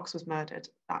friend Joe Cox was murdered.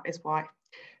 That is why.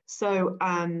 So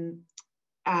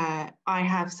I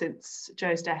have, since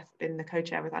Joe's death, been the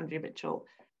co-chair with Andrew Mitchell,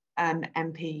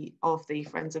 MP of the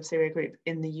Friends of Syria group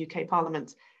in the UK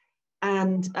Parliament.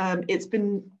 And it's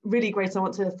been really great. I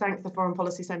want to thank the Foreign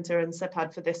Policy Centre and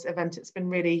SEPAD for this event. It's been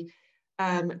really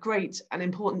great and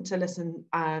important to listen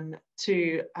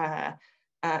to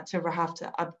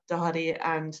Rahaf Abdahadi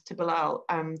and to Bilal.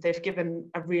 They've given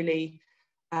a really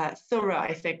thorough,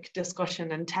 I think,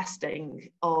 discussion and testing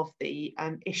of the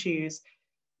issues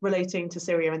relating to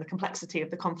Syria and the complexity of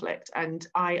the conflict. And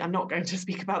I am not going to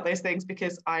speak about those things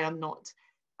because I am not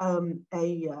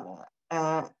a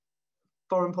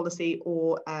foreign policy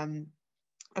or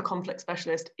a conflict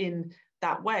specialist in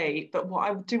that way. But what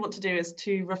I do want to do is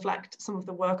to reflect some of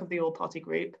the work of the All-Party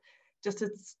Group, just to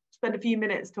spend a few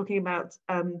minutes talking about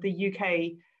the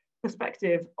UK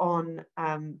perspective on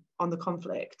the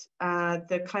conflict,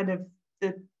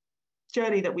 the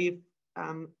journey that we've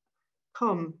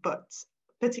come, but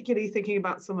particularly thinking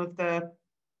about some of the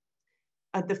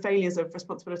failures of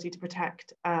responsibility to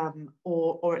protect,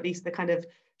 or at least the kind of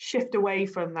shift away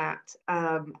from that,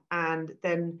 and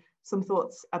then some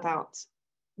thoughts about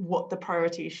what the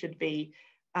priorities should be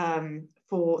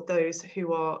for those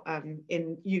who are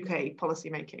in UK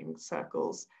policymaking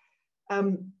circles,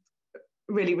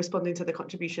 really responding to the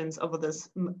contributions of others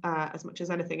as much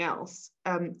as anything else.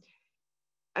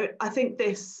 I think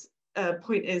this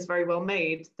point is very well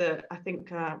made, that I think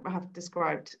Rahaf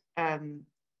described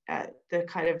the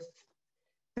kind of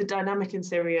the dynamic in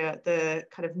Syria, the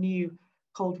kind of new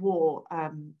Cold War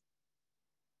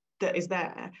that is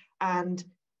there. And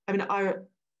I mean, I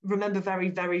remember very,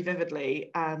 very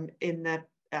vividly in the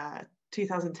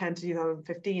 2010 to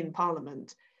 2015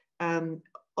 Parliament,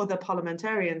 other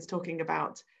parliamentarians talking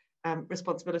about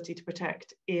responsibility to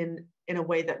protect in a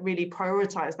way that really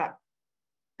prioritized that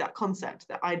concept,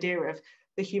 that idea of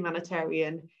the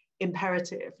humanitarian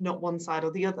imperative, not one side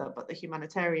or the other, but the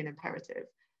humanitarian imperative.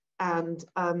 And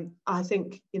I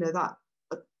think, you know, that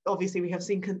obviously we have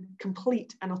seen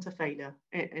complete and utter failure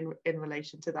in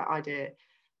relation to that idea.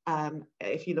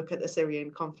 If you look at the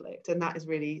Syrian conflict, and that is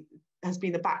really has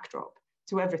been the backdrop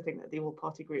to everything that the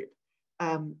All-Party Group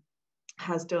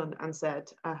has done and said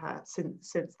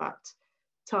since that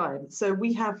time. So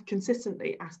we have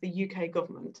consistently asked the UK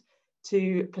government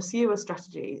to pursue a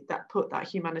strategy that put that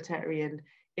humanitarian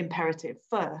imperative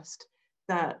first,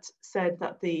 that said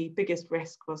that the biggest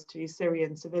risk was to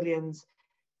Syrian civilians,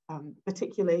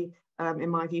 particularly in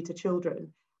my view to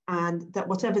children, and that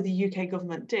whatever the UK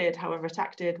government did, however it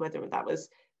acted, whether that was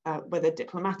whether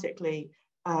diplomatically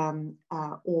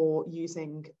or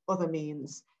using other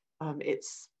means,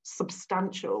 its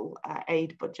substantial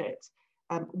aid budget,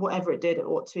 whatever it did, it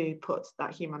ought to put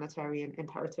that humanitarian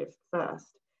imperative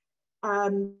first.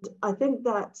 And I think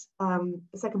that the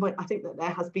second point, I think that there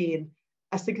has been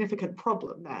a significant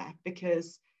problem there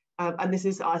because, and this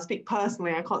is, I speak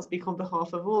personally, I can't speak on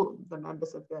behalf of all the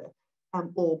members of the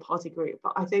All-Party Group,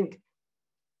 but I think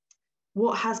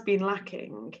what has been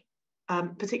lacking,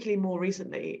 particularly more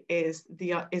recently, is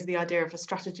the idea of a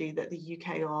strategy that the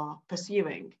UK are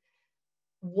pursuing.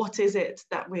 What is it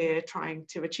that we're trying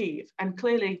to achieve? And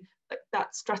clearly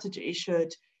that strategy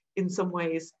should in some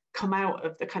ways come out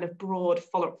of the kind of broad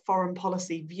foreign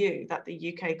policy view that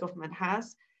the UK government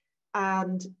has.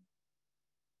 And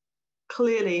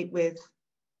clearly with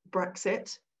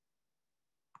Brexit,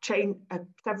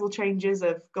 several changes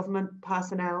of government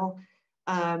personnel,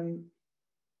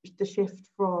 the shift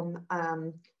from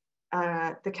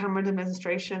the Cameron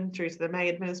administration through to the May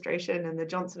administration and the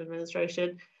Johnson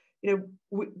administration,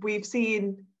 we've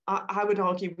seen, I would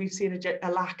argue, we've seen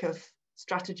a lack of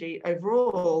strategy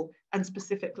overall, and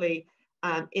specifically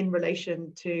in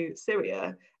relation to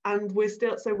Syria. And we're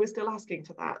still asking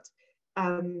for that.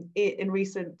 In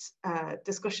recent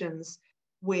discussions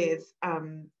with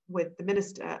the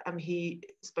minister, he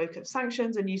spoke of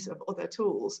sanctions and use of other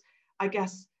tools. I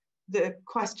guess the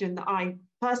question that I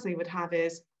personally would have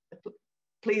is,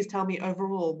 please tell me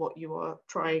overall what you are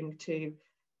trying to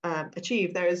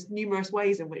achieve. There is numerous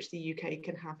ways in which the UK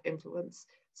can have influence,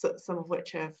 some of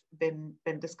which have been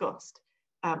discussed.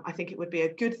 I think it would be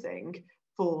a good thing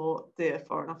for the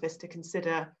Foreign Office to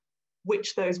consider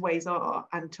which those ways are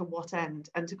and to what end,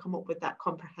 and to come up with that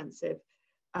comprehensive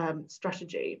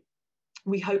strategy.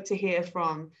 We hope to hear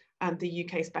from the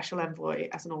UK Special Envoy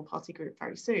as an all-party group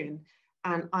very soon,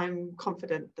 and I'm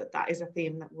confident that that is a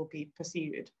theme that will be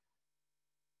pursued.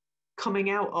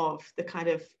 Coming out of the kind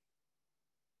of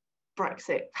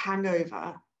Brexit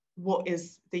hangover, what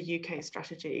is the UK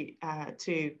strategy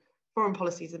to foreign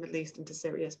policies in the Middle East and to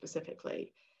Syria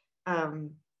specifically? I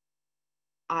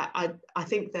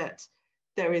think that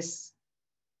there is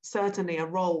certainly a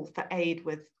role for aid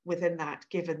within that,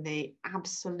 given the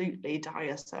absolutely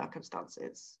dire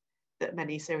circumstances that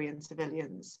many Syrian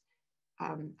civilians,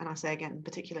 and I say again,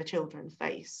 particular children,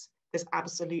 face. There's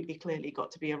absolutely clearly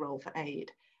got to be a role for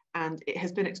aid. And it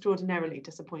has been extraordinarily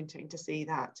disappointing to see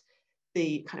that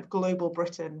the kind of global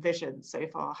Britain vision so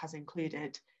far has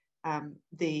included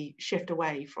the shift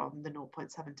away from the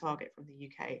 0.7 target from the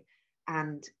UK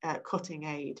and cutting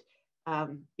aid,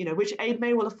 which aid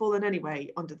may well have fallen anyway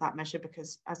under that measure,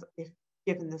 because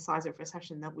given the size of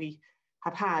recession that we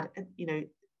have had,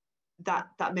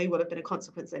 that may well have been a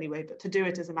consequence anyway, but to do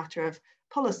it as a matter of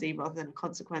policy rather than a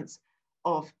consequence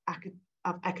of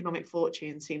economic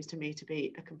fortune seems to me to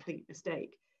be a complete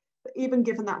mistake. But even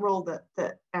given that role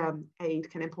that aid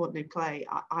can importantly play,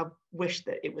 I wish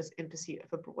that it was in pursuit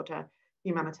of a broader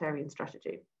humanitarian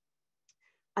strategy.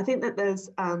 I think that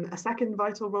there's a second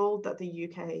vital role that the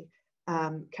UK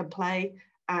can play,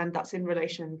 and that's in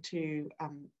relation to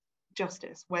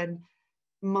justice. When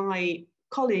my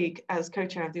colleague as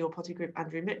co-chair of the all-party group,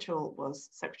 Andrew Mitchell, was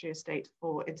Secretary of State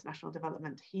for International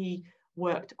Development, he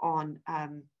worked on a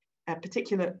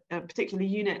particular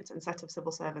unit and set of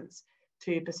civil servants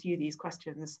to pursue these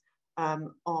questions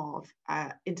of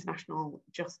international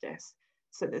justice,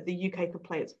 so that the UK could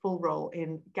play its full role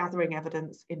in gathering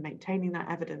evidence, in maintaining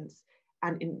that evidence,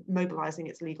 and in mobilising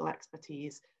its legal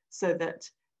expertise, so that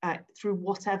through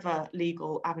whatever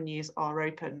legal avenues are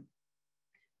open,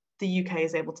 the UK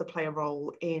is able to play a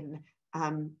role in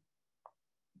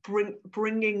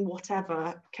bringing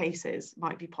whatever cases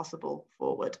might be possible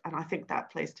forward. And I think that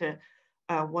plays to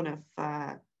one of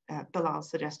Bilal's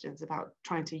suggestions about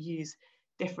trying to use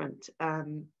different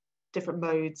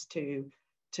modes to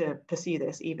pursue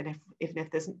this, even if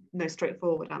there's no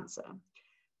straightforward answer.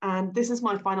 And this is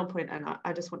my final point, and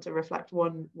I just want to reflect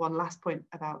one last point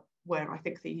about where I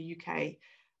think the UK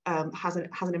has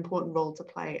an important role to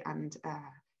play, and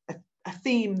a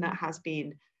theme that has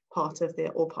been part of the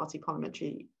all-party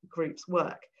parliamentary group's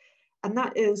work. And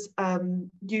that is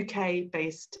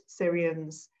UK-based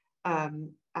Syrians and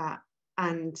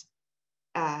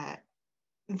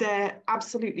their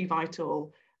absolutely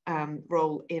vital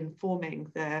role in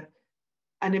forming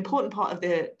an important part of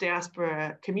the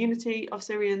diaspora community of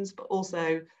Syrians, but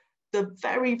also the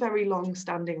very, very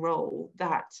long-standing role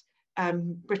that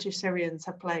British Syrians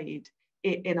have played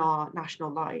in our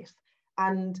national life.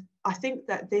 And I think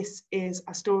that this is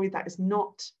a story that is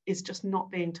just not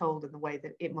being told in the way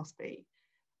that it must be.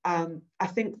 I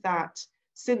think that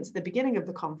since the beginning of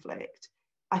the conflict,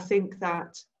 I think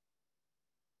that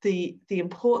the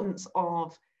importance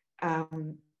of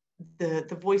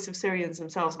the voice of Syrians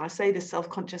themselves, and I say this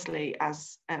self-consciously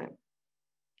as a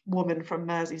woman from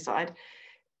Merseyside,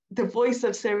 the voice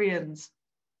of Syrians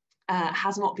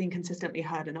has not been consistently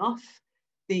heard enough.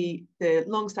 The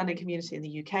long-standing community in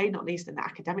the UK, not least in the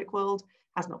academic world,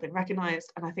 has not been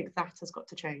recognised, and I think that has got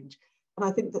to change. And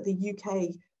I think that the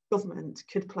UK government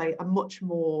could play a much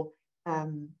more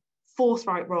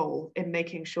forthright role in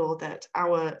making sure that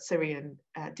our Syrian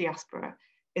diaspora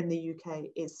in the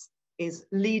UK is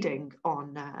leading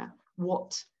on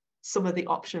what some of the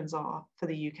options are for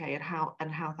the UK, and how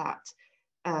that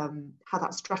how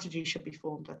that strategy should be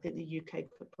formed. I think the UK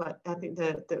could play, I think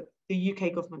the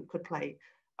UK government could play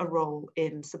a role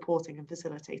in supporting and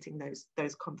facilitating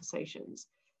those conversations.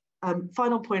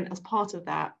 Final point, as part of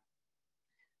that,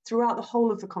 throughout the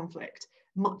whole of the conflict,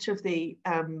 much of the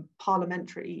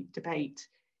parliamentary debate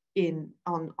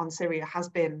on Syria has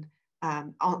been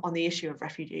on the issue of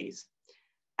refugees.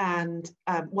 And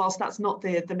whilst that's not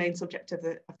the main subject of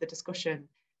the discussion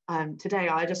today,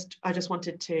 I just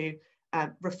wanted to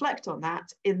reflect on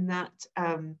that, in that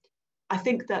I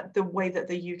think that the way that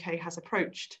the UK has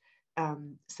approached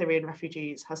Syrian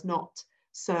refugees has not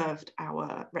served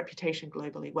our reputation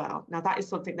globally well. Now, that is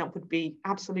something that would be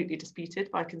absolutely disputed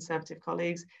by Conservative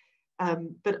colleagues,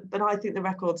 but I think the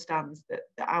record stands that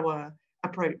our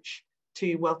approach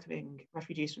to welcoming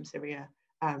refugees from Syria,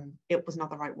 it was not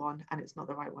the right one, and it's not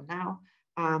the right one now.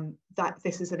 That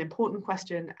this is an important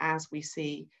question as we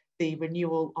see the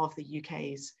renewal of the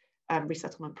UK's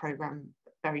resettlement programme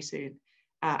very soon.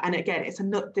 And again,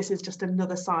 this is just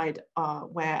another side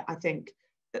where I think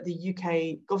that the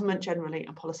UK government generally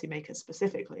and policymakers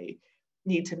specifically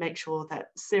need to make sure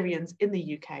that Syrians in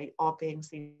the UK are being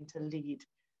seen to lead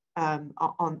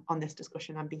on this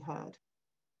discussion and be heard.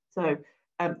 So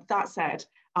that said,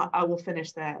 I will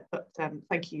finish there, but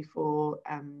thank you for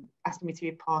asking me to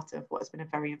be part of what has been a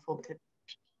very informative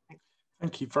discussion.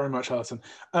 Thank you very much, Alison.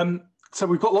 So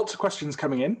we've got lots of questions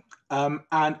coming in, and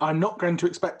I'm not going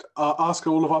to ask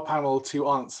all of our panel to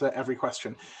answer every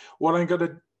question. What I'm going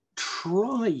to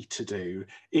try to do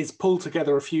is pull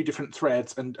together a few different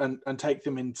threads and take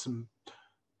them in some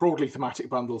broadly thematic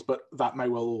bundles, but that may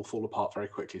well all fall apart very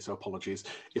quickly, so apologies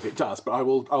if it does. But I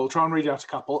will try and read out a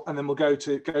couple, and then we'll go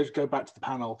back to the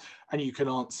panel, and you can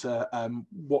answer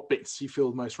what bits you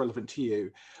feel most relevant to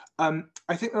you. I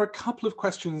think there are a couple of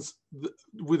questions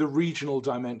with a regional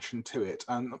dimension to it,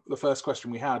 and the first question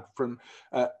we had from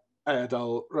Ayad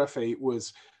al-Rafi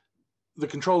was, the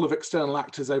control of external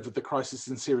actors over the crisis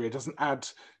in Syria doesn't add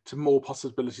to more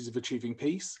possibilities of achieving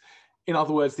peace. In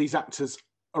other words, these actors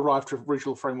arrive to a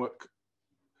regional framework.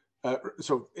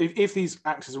 So if these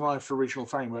actors arrive to a regional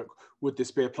framework, would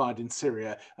this be applied in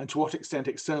Syria? And to what extent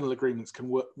external agreements can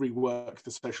rework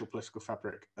the social political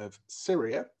fabric of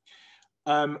Syria?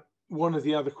 One of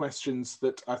the other questions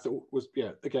that I thought was,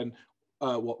 again,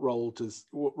 what role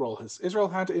has Israel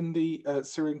had in the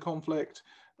Syrian conflict?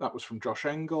 That was from Josh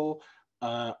Engel.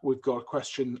 We've got a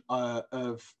question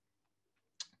of,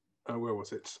 where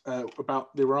was it?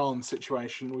 About the Iran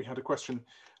situation. We had a question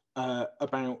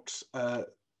about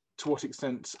to what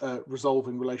extent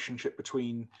resolving relationship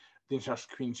between the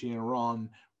international community and Iran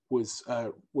was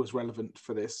relevant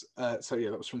for this. So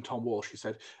yeah, that was from Tom Walsh. He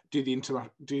said, do the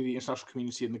international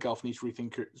community in the Gulf need to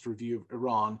rethink its review of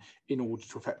Iran in order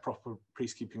to effect proper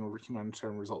peacekeeping or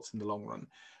humanitarian results in the long run?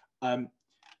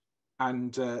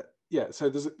 Yeah, so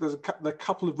there's a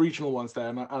couple of regional ones there,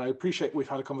 and I appreciate we've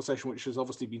had a conversation which has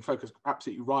obviously been focused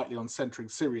absolutely rightly on centering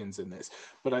Syrians in this,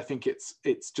 but I think it's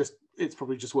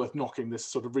probably just worth knocking this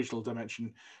sort of regional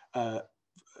dimension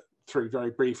through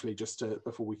very briefly, just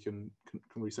before we can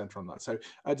recenter on that. So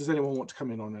does anyone want to come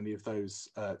in on any of those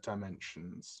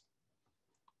dimensions?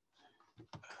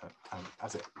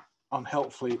 As it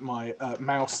unhelpfully, my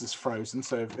mouse is frozen,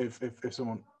 so if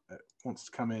someone wants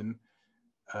to come in,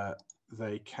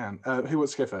 they can. Who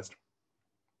wants to go first?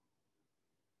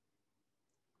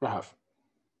 Rahaf.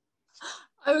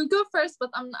 I will go first, but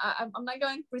I'm not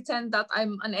going to pretend that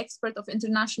I'm an expert of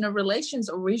international relations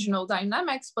or regional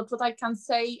dynamics. But what I can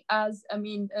say, after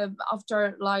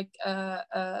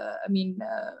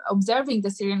observing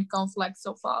the Syrian conflict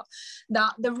so far,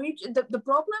 that the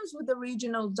problems with the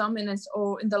regional dominance,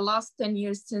 or in the last 10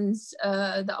 years since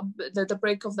the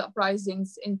break of the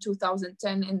uprisings in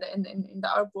 2010 in the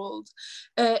Arab world,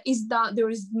 is that there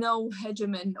is no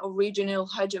hegemon or regional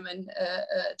hegemon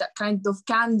that kind of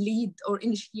can lead or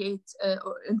initiate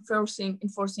or enforcing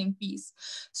peace.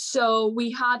 So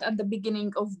we had at the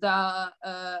beginning of the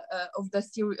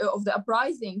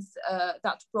uprisings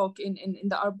that broke in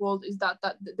the Arab world, is that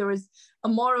there is a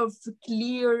more of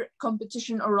clear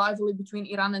competition or rivalry between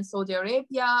Iran and Saudi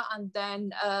Arabia, and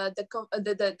then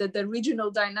the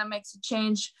regional dynamics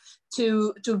change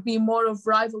to be more of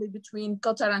rivalry between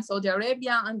Qatar and Saudi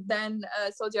Arabia, and then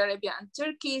Saudi Arabia and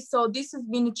Turkey. So this has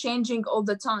been changing all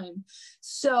the time.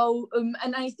 So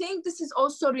and I think this is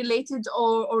also related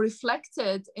or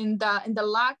reflected in the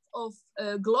lack of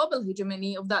global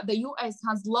hegemony, of that the US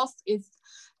has lost its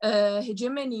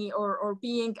hegemony or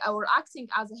being or acting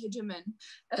as a hegemon,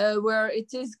 where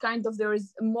it is kind of, there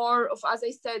is more of, as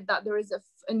I said, that there is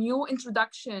a new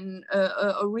introduction,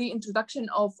 a reintroduction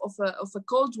of a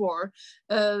Cold War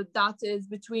that is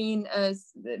between the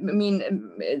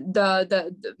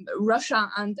Russia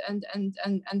and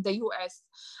the US.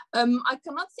 I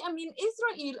cannot say,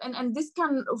 Israel, and this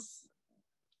kind of,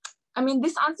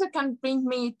 this answer can bring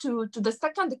me to the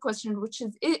second question, which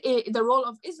is the role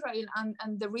of Israel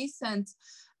and the recent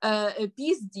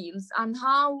peace deals, and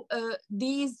how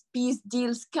these peace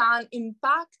deals can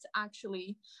impact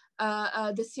actually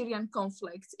the Syrian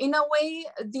conflict. In a way,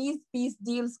 these peace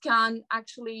deals can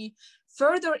actually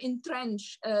further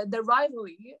entrench the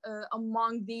rivalry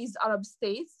among these Arab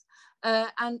states,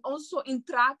 and also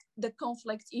interact the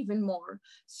conflict even more.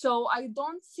 So I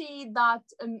don't see that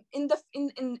in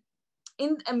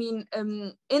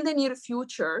the near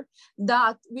future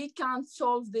that we can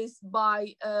solve this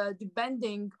by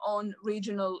depending on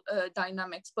regional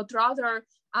dynamics, but rather,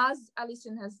 as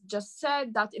Alison has just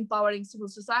said, that empowering civil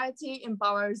society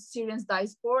empowers Syrians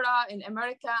diaspora in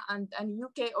America and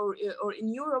UK or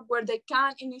in Europe, where they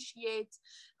can initiate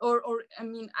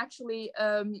actually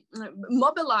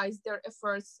mobilize their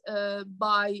efforts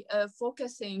by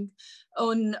focusing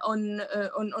on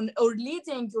or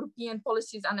leading European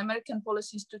policies and American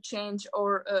policies to change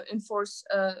or enforce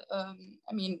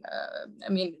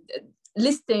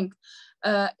listing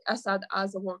Assad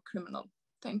as a war criminal.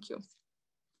 Thank you.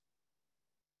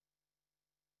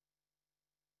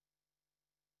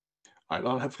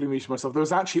 I'll hopefully mute myself. There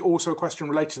was actually also a question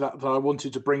related to that I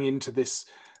wanted to bring into this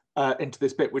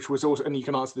bit, which was also, and you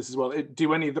can answer this as well.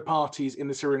 Do any of the parties in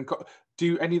the Syrian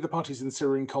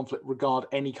conflict regard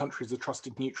any country as a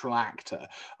trusted neutral actor?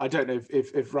 I don't know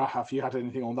if Rahaf, you had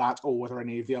anything on that, or whether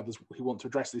any of the others who want to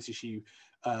address this issue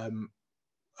want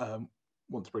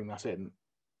to bring that in.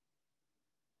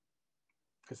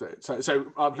 So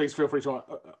please feel free to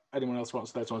anyone else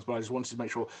wants those ones, but I just wanted to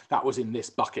make sure that was in this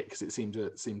bucket because it seemed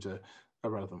a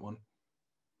relevant one.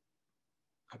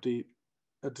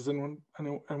 Does anyone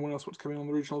else want to come in on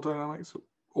the regional dynamics,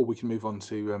 or we can move on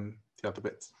to the other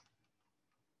bits?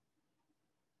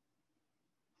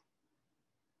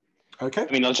 Okay.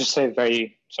 I'll just say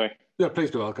sorry. Yeah, please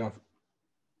do. I'll go.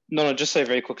 No, just say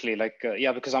very quickly,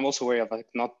 because I'm also wary of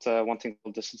not wanting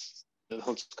the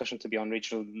whole discussion to be on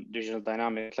regional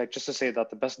dynamic. Just to say that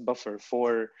the best buffer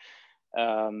for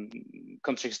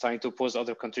countries trying to oppose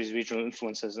other countries' regional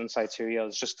influences inside Syria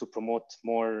is just to promote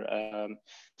more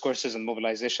courses and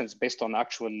mobilizations based on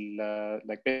actual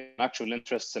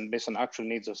interests and based on actual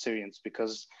needs of Syrians,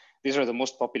 because these are the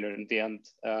most popular in the end.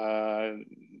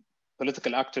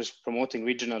 Political actors promoting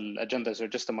regional agendas are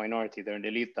just a minority. They're an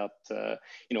elite that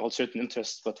hold certain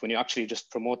interests. But when you actually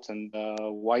just promote and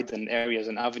widen areas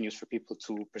and avenues for people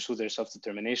to pursue their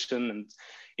self-determination and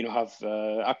have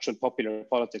actual popular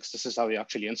politics, this is how you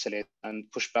actually insulate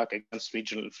and push back against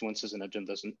regional influences and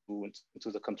agendas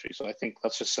into the country. So I think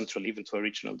that's just central even to a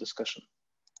regional discussion.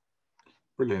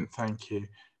 Brilliant, thank you.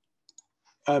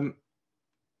 Anyone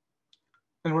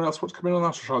else want to come in on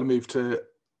that, or shall I move to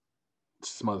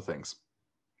some other things?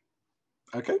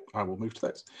 Okay, I will move to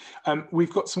those.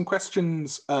 We've got some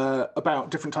questions about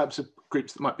different types of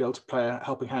groups that might be able to play a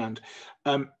helping hand.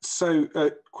 So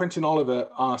Quentin Oliver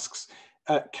asks,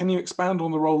 can you expand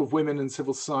on the role of women and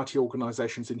civil society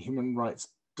organisations in human rights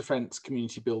defence,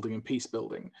 community building and peace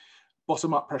building?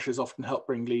 Bottom-up pressures often help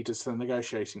bring leaders to the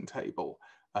negotiating table.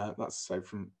 That's so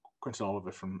from Quentin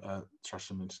Oliver from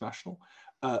Richardson International.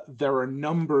 There are a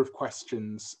number of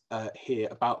questions here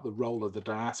about the role of the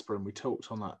diaspora, and we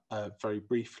talked on that very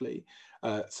briefly.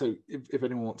 So if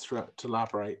anyone wants to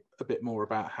elaborate a bit more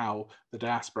about how the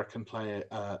diaspora can play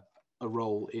a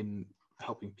role in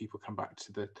helping people come back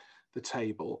to the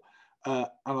table. And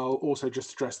I'll also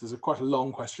just address, there's quite a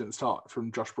long question at the start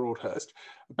from Josh Broadhurst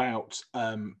about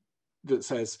that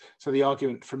says, so the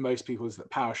argument from most people is that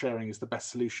power sharing is the best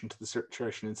solution to the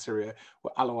situation in Syria,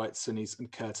 where Alawites, Sunnis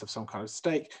and Kurds have some kind of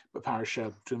stake, but power is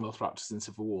shared between multiple actors in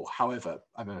civil war. However,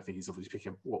 I don't think he's obviously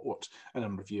picking up what a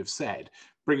number of you have said,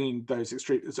 bringing those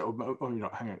extreme,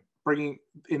 bringing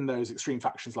in those extreme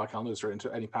factions like al-Nusra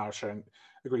into any power sharing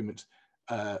agreement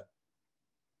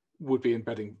would be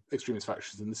embedding extremist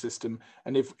factions in the system.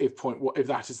 And if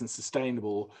that isn't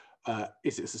sustainable,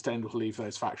 is it sustainable to leave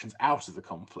those factions out of the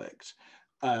conflict?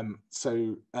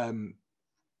 So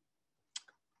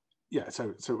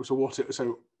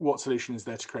what solution is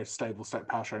there to create a stable state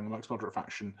power sharing amongst moderate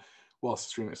faction whilst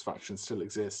extremist factions still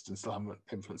exist and still have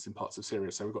influence in parts of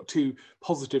Syria. So we've got two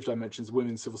positive dimensions: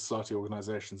 women, civil society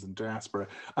organisations and diaspora,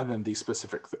 and then these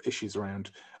specific issues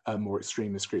around more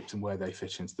extremist groups and where they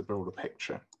fit into the broader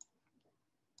picture.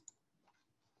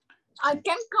 I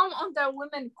can come on the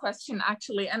women question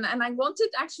actually, and I wanted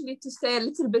actually to say a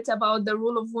little bit about the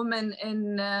role of women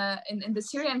in the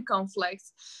Syrian conflict.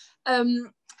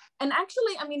 And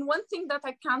actually, I mean, one thing that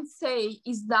I can say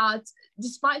is that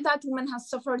despite that, women have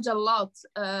suffered a lot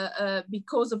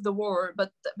because of the war,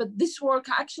 but this work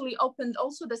actually opened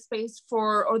also the space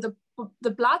for, or the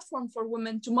platform for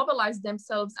women to mobilize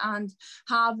themselves and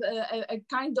have a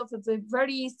kind of a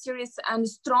very serious and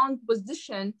strong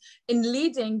position in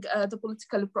leading the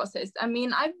political process. I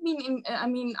mean, I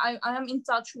am in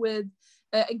touch with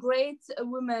a great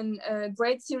woman,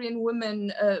 great Syrian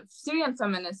women, Syrian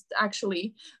feminists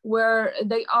actually, where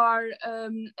they are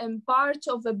part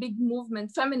of a big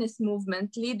movement, feminist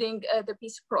movement, leading the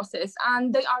peace process,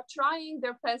 and they are trying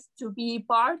their best to be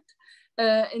part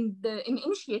in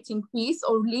initiating peace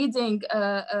or leading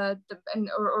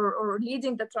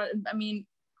leading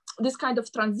this kind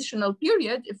of transitional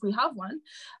period, if we have one.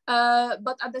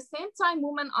 But at the same time,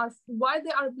 women are, while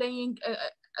they are playing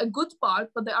a good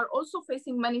part, but they are also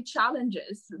facing many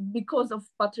challenges because of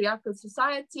patriarchal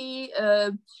society,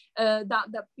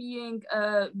 that being,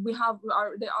 they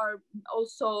are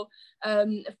also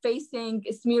facing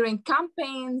smearing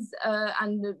campaigns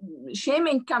and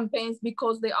shaming campaigns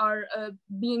because they are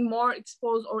being more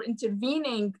exposed or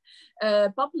intervening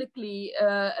publicly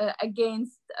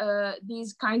against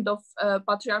these kind of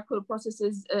patriarchal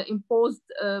processes imposed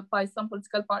by some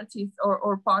political parties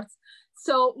or parts.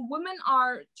 So women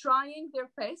are trying their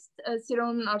best, Syrian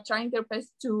women are trying their best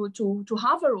to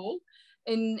have a role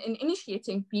in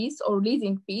initiating peace or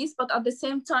leading peace, but at the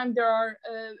same time there are,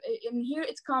 and here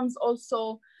it comes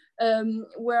also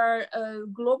where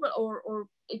global or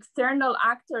external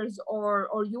actors or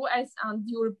US and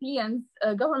European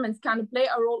governments can play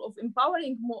a role of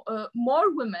empowering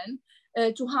more women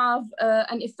to have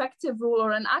an effective role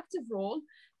or an active role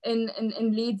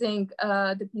in leading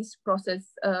the peace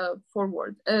process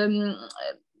forward.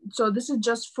 So this is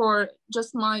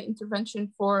just my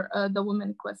intervention for the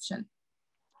women question.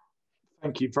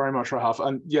 Thank you very much, Rahaf.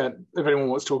 And yeah, if anyone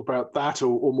wants to talk about that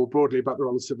or more broadly about the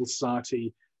role of civil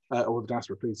society or the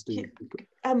diaspora, please do.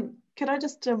 Can I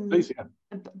just please, yeah.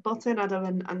 butt in,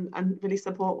 Adam, and really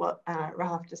support what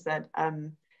Rahaf just said?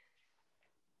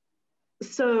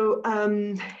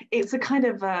 It's a kind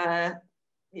of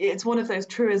it's one of those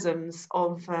truisms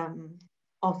of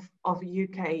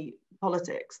UK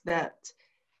politics that,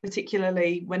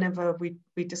 particularly whenever we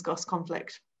discuss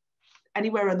conflict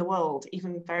anywhere in the world,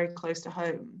 even very close to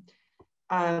home,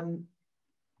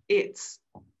 it's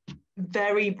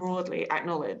very broadly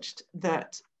acknowledged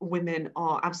that women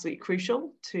are absolutely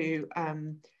crucial to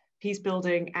peace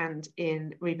building and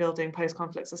in rebuilding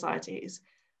post-conflict societies.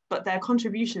 But their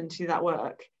contribution to that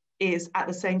work is at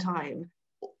the same time,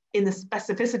 in the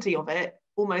specificity of it,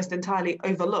 almost entirely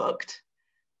overlooked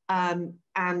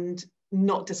and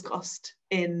not discussed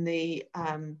in the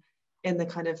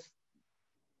kind of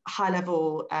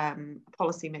high-level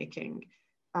policy-making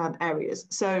areas.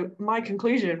 So my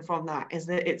conclusion from that is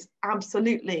that it's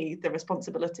absolutely the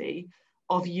responsibility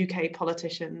of UK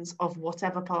politicians of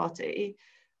whatever party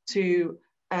to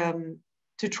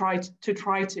try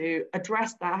to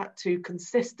address that, to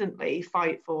consistently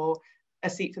fight for a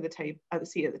seat at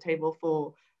the table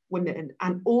for women,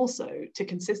 and also to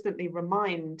consistently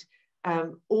remind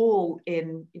all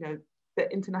in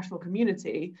the international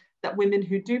community that women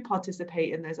who do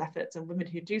participate in those efforts and women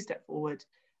who do step forward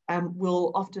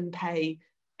will often pay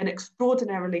an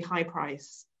extraordinarily high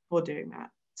price for doing that.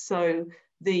 So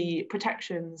the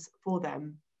protections for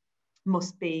them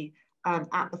must be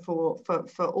at the fore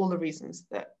for all the reasons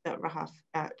that Rahaf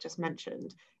just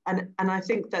mentioned. And I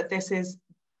think that this is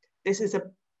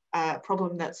a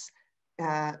problem that's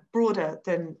broader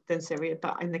than Syria,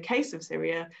 but in the case of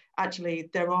Syria, actually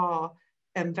there are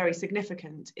very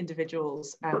significant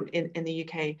individuals in the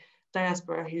UK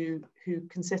diaspora who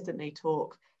consistently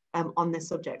talk on this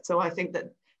subject. So I think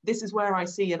that this is where I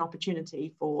see an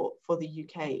opportunity for the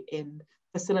UK in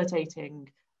facilitating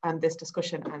this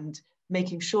discussion and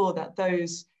making sure that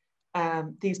these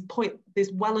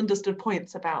well understood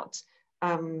points about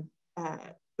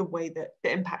the way that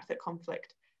the impact that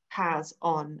conflict has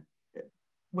on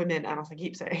women, and as I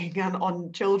keep saying, and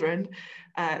on children,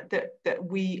 that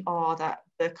we are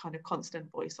the kind of constant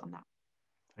voice on that.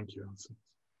 Thank you, Alison.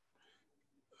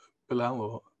 Bilal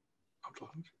or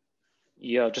Abdullah?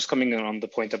 Yeah, just coming in on the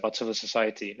point about civil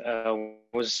society, when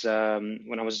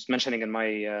I was mentioning in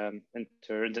my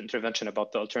intervention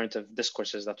about the alternative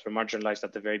discourses that were marginalized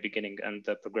at the very beginning and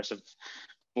the progressive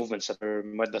movements that were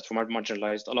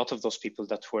marginalized, a lot of those people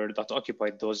that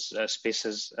occupied those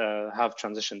spaces have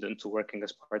transitioned into working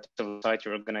as part of civil society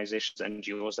organizations,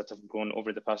 NGOs that have grown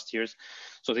over the past years.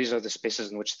 So these are the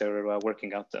spaces in which they're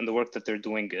working at, and the work that they're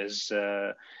doing is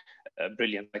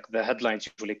brilliant. Like the headlines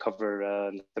usually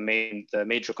cover the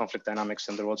major conflict dynamics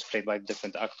and the roles played by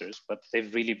different actors, but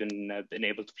they've really been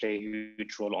able to play a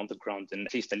huge role on the ground in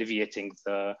at least alleviating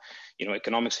the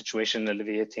economic situation,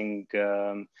 alleviating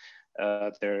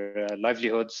their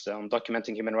livelihoods,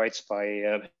 documenting human rights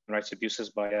abuses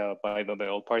by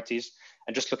all parties,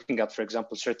 and just looking at, for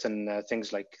example, certain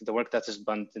things like the work that has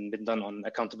been done on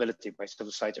accountability by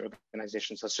civil society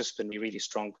organizations has just been really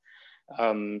strong.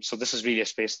 So this is really a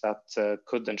space that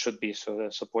could and should be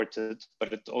supported,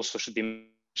 but it also should be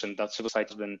mentioned that civil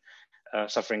society has been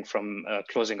suffering from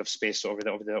closing of space over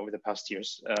the past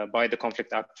years by the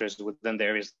conflict actors within the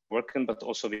areas they work in, but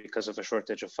also because of a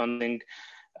shortage of funding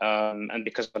and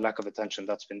because of a lack of attention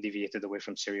that's been deviated away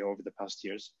from Syria over the past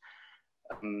years.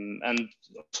 And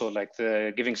also, like,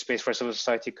 the giving space for civil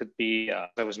society could be,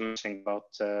 I was mentioning about,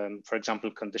 for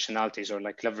example, conditionalities or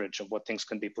like leverage of what things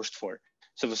can be pushed for.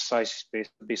 Civil society space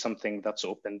would be something that's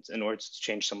opened in order to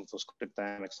change some of those conflict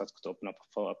dynamics that could open up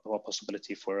a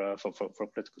possibility for a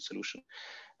political solution.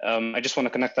 I just want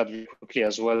to connect that really quickly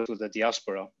as well to the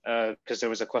diaspora, because there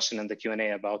was a question in the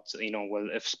Q&A about, well,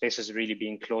 if space is really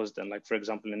being closed, and like, for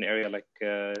example, in an area like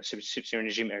Syrian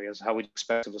regime areas, how would you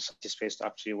expect civil society space to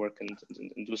actually work and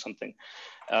do something?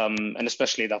 And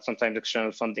especially that sometimes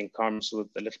external funding comes with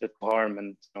a little bit of harm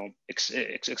and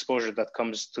exposure that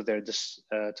comes to their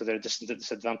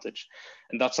disadvantage,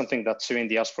 and that's something that Syrian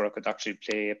diaspora could actually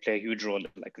play a huge role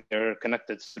in. Like, they're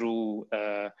connected through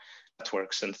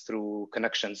networks and through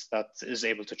connections that is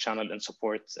able to channel and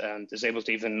support and is able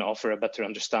to even offer a better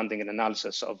understanding and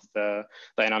analysis of the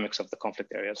dynamics of the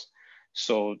conflict areas.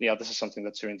 So yeah, this is something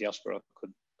that Syrian diaspora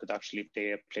could actually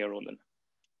play a role in.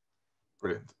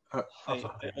 Brilliant. I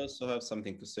also have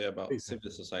something to say about civil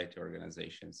society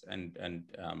organizations and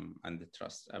the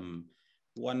trust.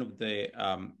 One of the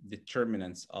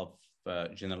determinants of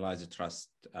generalized trust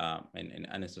in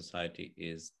any society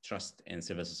is trust in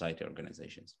civil society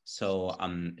organizations. So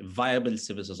viable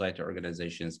civil society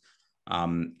organizations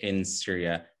in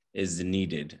Syria is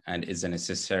needed and is a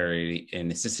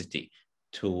necessity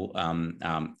to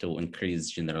increase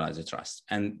generalized trust.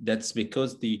 And that's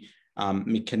because the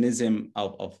mechanism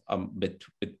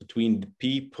between the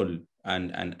people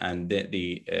and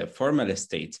the formal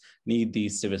states need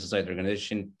these civil society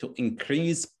organizations to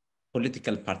increase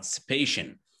political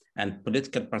participation. And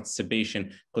political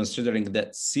participation, considering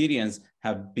that Syrians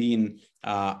have been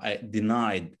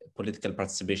denied political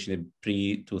participation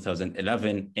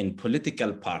pre-2011 in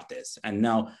political parties, and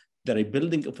now the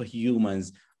rebuilding of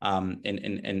humans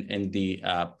in the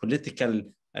political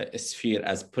sphere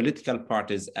as political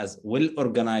parties, as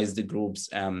well-organized groups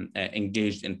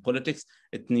engaged in politics,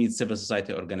 it needs civil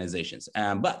society organizations.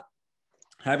 But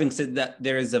having said that,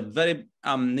 there is a very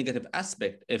negative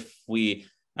aspect if we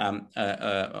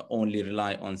only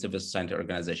rely on civil society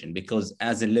organization, because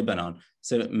as in Lebanon,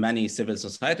 so many civil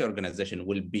society organizations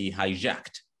will be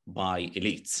hijacked by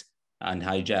elites and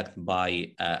hijacked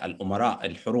by al-umara,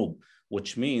 al-hurub,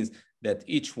 which means that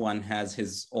each one has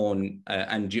his own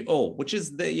NGO, which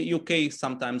is the UK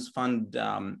sometimes fund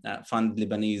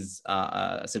Lebanese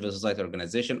civil society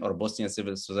organization, or Bosnian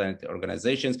civil society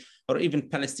organizations, or even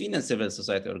Palestinian civil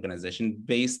society organization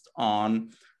based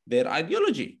on their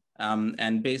ideology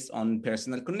and based on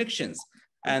personal connections.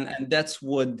 And that's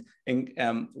would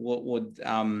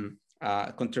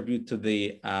contribute to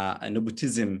the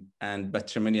nepotism and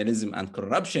patrimonialism and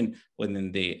corruption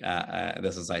within the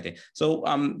society. So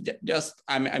I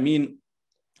mean,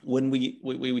 when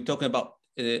we talk about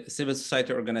civil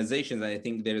society organizations, I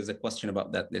think there is a question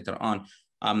about that later on.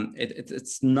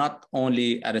 It's not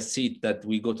only a receipt that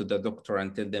we go to the doctor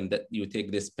and tell them that you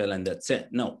take this pill and that's it.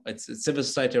 No, it's civil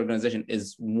society organization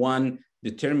is one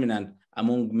determinant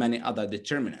among many other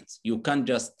determinants. You can't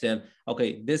just tell,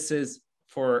 okay, this is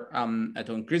for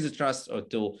to increase the trust or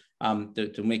to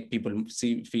make people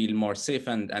feel more safe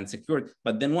and secure.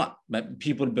 But then what? But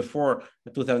people before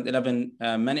 2011,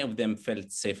 many of them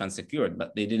felt safe and secure,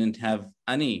 but they didn't have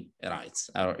any rights,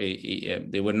 or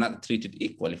they were not treated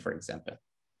equally, for example.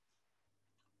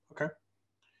 Okay.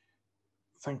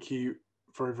 Thank you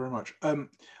very, very much.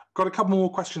 Got a couple more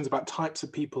questions about types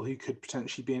of people who could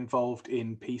potentially be involved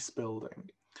in peace building.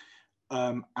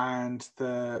 And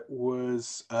there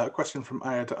was a question from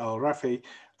Ayad Al-Rafi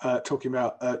talking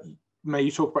about, can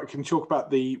you talk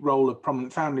about the role of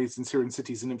prominent families in Syrian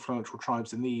cities and influential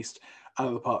tribes in the east and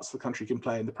other parts of the country can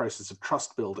play in the process of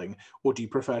trust building, or do you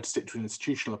prefer to stick to an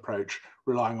institutional approach,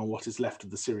 relying on what is left of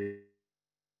the Syrian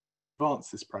to advance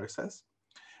this process?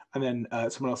 And then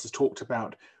someone else has talked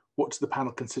about what does the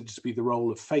panel consider to be the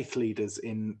role of faith leaders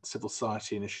in civil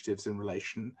society initiatives in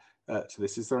relation to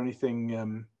this? Is there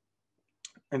anything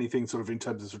anything sort of in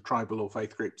terms of tribal or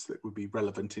faith groups that would be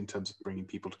relevant in terms of bringing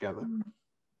people together?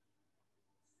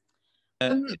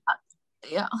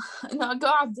 Yeah, no,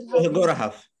 go Abdul. Go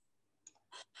Rahaf.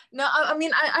 No, I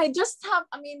mean, I just have,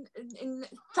 I mean,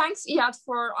 thanks, Iyad,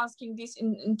 for asking these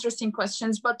interesting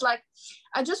questions. But like,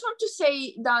 I just want to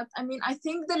say that, I mean, I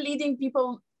think the leading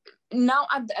people now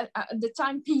at the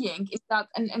time being is that,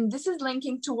 and this is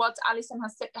linking to what Alison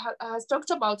has talked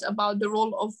about the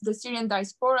role of the Syrian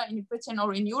diaspora in Britain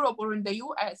or in Europe or in the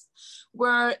US,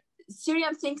 where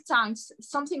Syrian think tanks,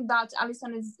 something that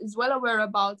Alison is well aware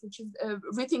about, which is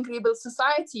Rethink Rebel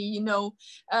Society, you know,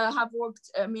 have worked,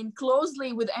 I mean,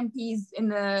 closely with MPs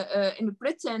in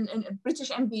Britain, and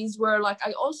British MPs, where like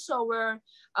I also were,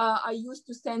 I used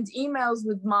to send emails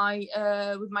with my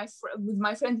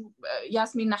friend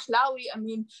Yasmin Nahlawi. I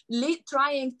mean,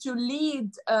 trying to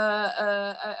lead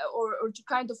or to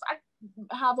kind of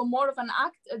have a more of an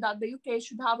act that the UK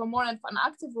should have a more of an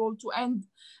active role to end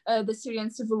the Syrian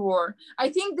civil war. I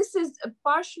think this is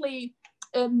partially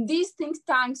these think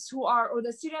tanks who are, or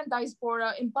the Syrian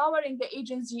diaspora, empowering the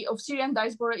agency of Syrian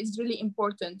diaspora is really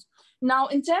important. Now,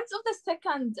 in terms of the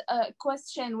second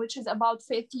question, which is about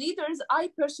faith leaders,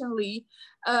 I personally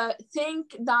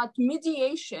think that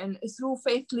mediation through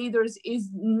faith leaders is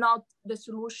not the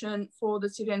solution for the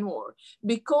Syrian war,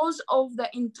 because of the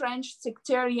entrenched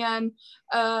sectarian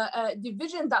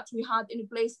division that we had in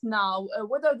place now,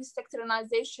 whether this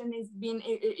sectarianization is being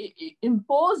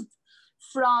imposed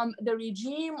from the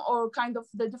regime or kind of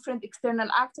the different external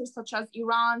actors such as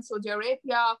Iran, Saudi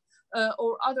Arabia,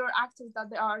 or other actors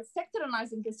that they are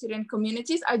sectarianizing the Syrian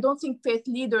communities. I don't think faith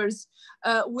leaders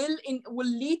will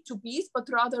lead to peace, but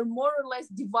rather more or less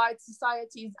divide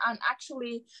societies and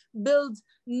actually build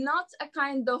not a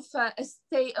kind of a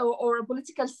state or a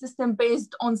political system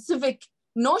based on civic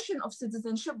notion of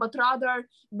citizenship, but rather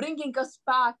bringing us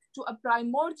back to a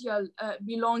primordial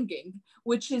belonging,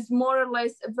 which is more or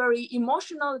less a very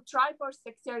emotional, tribal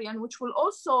sectarian, which will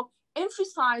also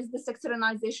emphasize the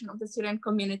sectarianization of the Syrian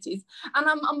communities. And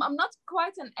I'm not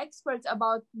quite an expert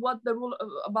about what the rule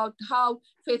about how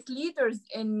faith leaders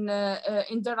in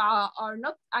Daraa are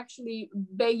not actually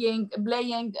playing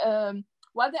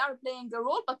while they are playing a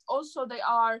role, but also they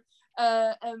are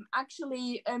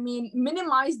actually, I mean,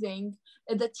 minimizing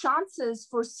the chances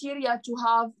for Syria to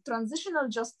have transitional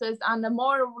justice and a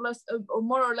more or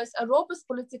less a robust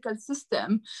political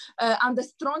system and a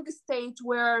strong state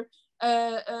where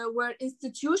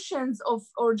institutions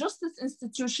or justice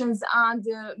institutions and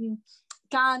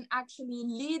can actually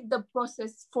lead the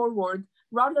process forward,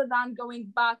 rather than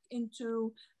going back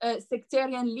into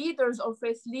sectarian leaders or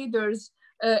faith leaders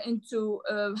into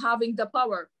having the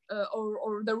power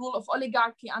or the rule of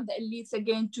oligarchy and the elites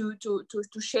again to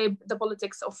shape the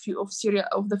politics of Syria,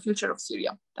 of the future of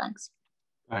Syria. Thanks.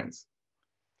 Thanks.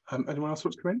 Anyone else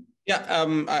want to come in? Yeah,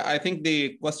 I think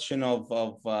the question of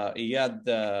Iyad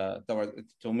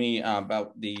to me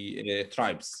about the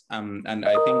tribes, and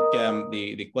I think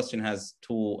the question has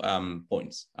 2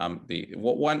 points.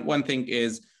 One thing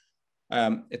is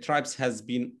tribes has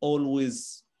been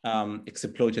always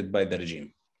exploited by the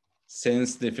regime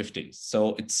since the 50s.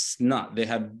 So it's not, they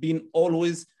have been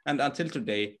always and until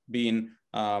today been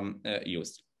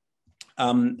used.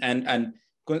 Having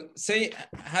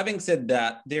said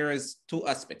that, there is 2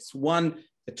 aspects. One,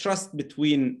 the trust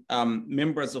between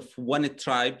members of one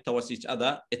tribe towards each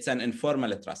other. It's an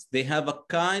informal trust. They have a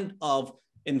kind of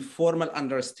informal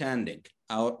understanding,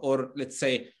 or let's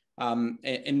say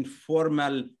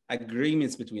informal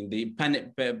agreements between the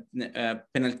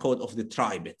penal code of the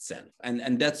tribe itself.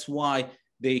 And that's why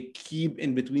they keep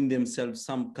in between themselves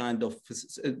some kind of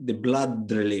the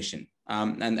blood relation.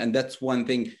 And that's one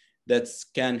thing that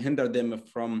can hinder them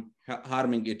from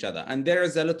harming each other. And there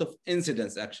is a lot of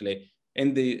incidents actually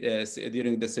in the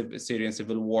during the Syrian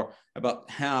civil war about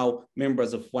how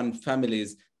members of one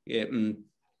families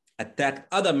attacked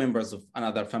other members of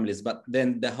another families, but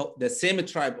then the same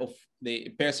tribe of the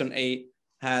person A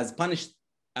has punished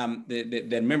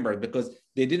their members because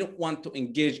they didn't want to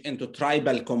engage into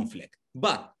tribal conflict.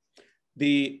 But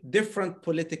the different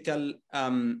political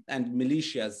and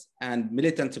militias and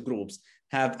militant groups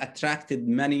have attracted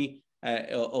many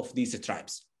of these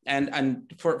tribes.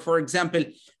 And for example,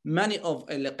 many of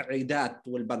القعيدات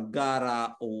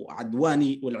والبقارة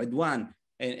وعدواني والعدوان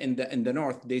in the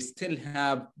north, they still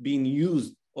have been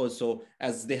used also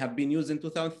as they have been used in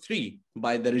 2003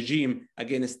 by the regime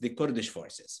against the Kurdish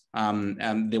forces.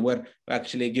 They were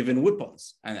actually given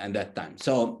weapons at that time.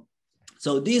 So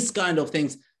these kind of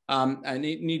things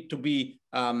need to be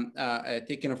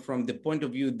taken from the point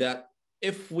of view that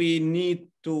if we need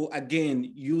to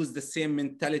again use the same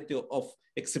mentality of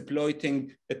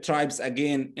exploiting the tribes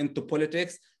again into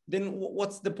politics, then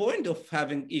what's the point of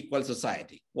having equal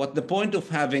society? What's the point of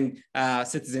having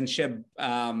citizenship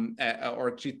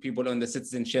or treat people on the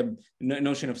citizenship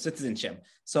notion of citizenship?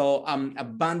 So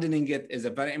abandoning it is a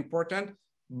very important,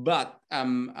 but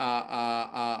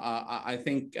I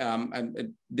think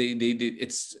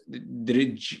it's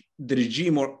the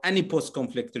regime or any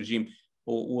post-conflict regime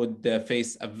would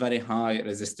face a very high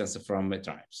resistance from the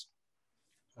tribes.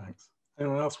 Thanks.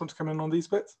 Anyone else want to come in on these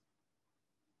bits?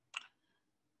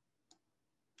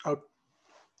 Oh,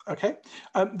 okay.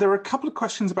 There are a couple of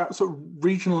questions about sort of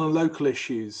regional and local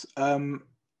issues.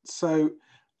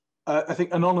 I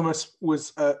think Anonymous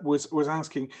was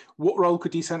asking, what role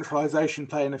could decentralization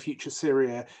play in a future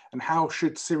Syria, and how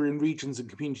should Syrian regions and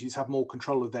communities have more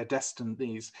control of their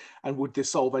destinies? And would this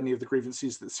solve any of the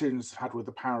grievances that Syrians have had with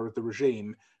the power of the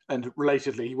regime? And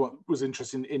relatedly, he was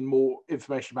interested in more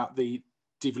information about the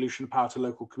devolution of power to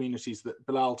local communities that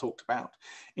Bilal talked about,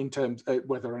 in terms of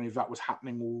whether any of that was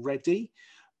happening already.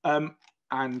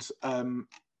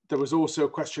 There was also a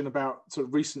question about sort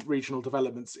of recent regional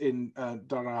developments in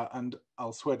Daraa and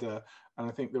Al Sweda, and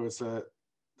I think there's a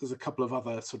couple of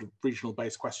other sort of regional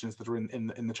based questions that are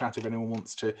in the chat if anyone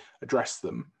wants to address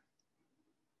them.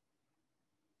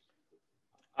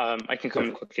 I can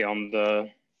comment quickly on the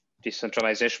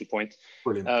decentralization point.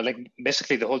 Brilliant. Like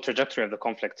basically the whole trajectory of the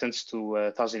conflict since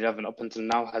 2011 up until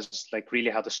now has like really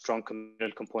had a strong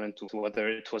communal component to whether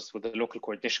it was with the local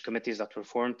coordination committees that were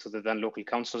formed, to the then local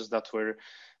councils that were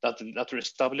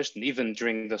established, and even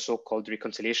during the so-called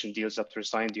reconciliation deals that were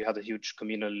signed, you had a huge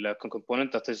communal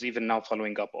component that is even now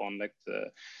following up on like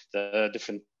the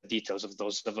different details of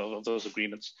those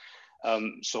agreements.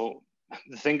 So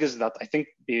the thing is that I think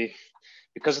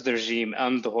because of the regime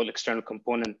and the whole external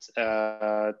component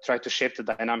try to shape the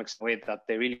dynamics in a way that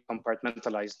they really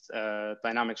compartmentalized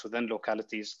dynamics within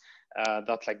localities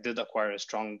that like did acquire a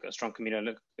strong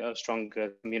communal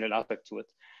aspect to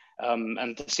it.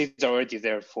 And the seeds are already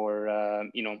there for,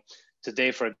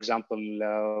 today, for example,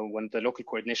 when the local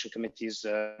coordination committees,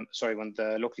 when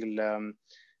the local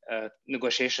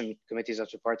negotiation committees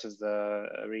that were part of the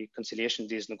reconciliation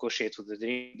deals negotiate with the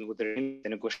regime, they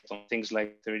negotiate on things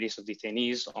like the release of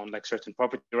detainees, on like certain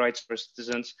property rights for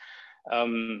citizens.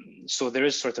 So there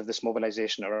is sort of this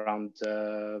mobilization around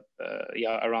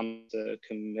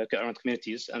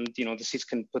communities, and the seeds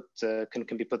can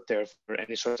be put there for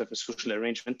any sort of a social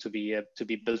arrangement to be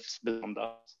built on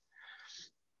that.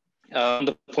 On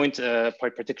the point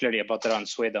particularly about Daraa and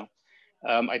Sweda,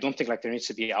 I don't think like there needs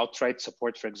to be outright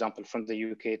support, for example, from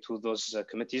the UK to those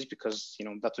committees, because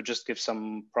that would just give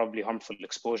some probably harmful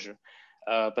exposure.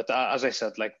 But as I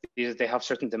said, like they have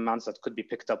certain demands that could be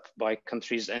picked up by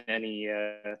countries, and any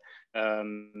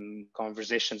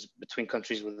conversations between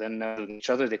countries within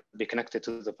each other, they could be connected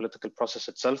to the political process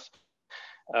itself.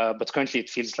 But currently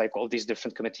it feels like all these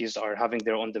different committees are having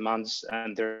their own demands,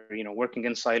 and they're working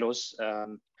in silos.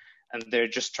 And they're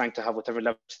just trying to have whatever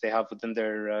levels they have within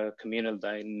their communal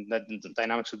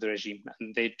dynamics with the regime,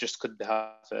 and they just could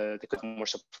have more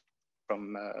support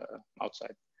from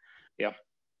outside. Yeah.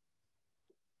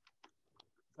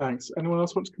 Thanks. Anyone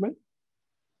else want to come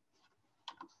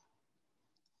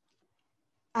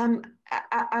in?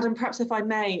 Adam, perhaps if I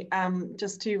may,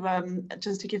 just to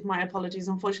give my apologies.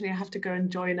 Unfortunately, I have to go and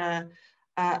join an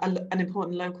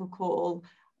important local call.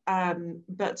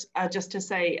 But just to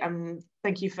say,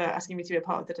 thank you for asking me to be a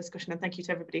part of the discussion, and thank you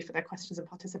to everybody for their questions and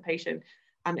participation.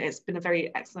 It's been a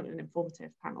very excellent and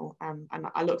informative panel, and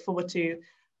I look forward to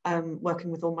working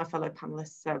with all my fellow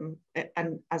panelists,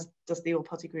 and as does the All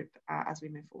Party Group as we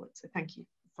move forward. So thank you.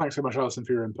 Thanks so much, Alison,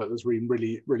 for your input. It was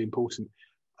really important.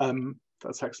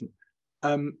 That's excellent.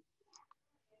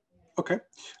 Okay.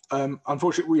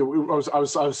 Unfortunately, I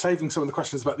was saving some of the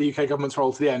questions about the UK government's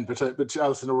role to the end, but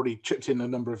Alison already chipped in a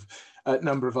number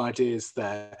of ideas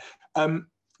there. Did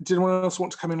anyone else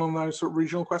want to come in on those sort of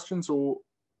regional questions or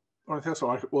anything else?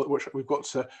 We've got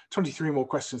 23 more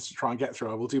questions to try and get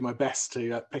through. I will do my best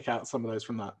to pick out some of those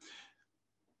from that.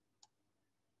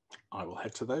 I will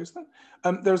head to those then.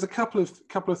 There's a couple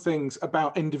of things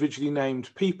about individually named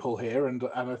people here, and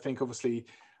I think obviously.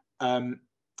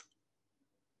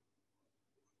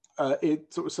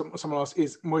 someone asked,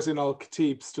 is Muezzin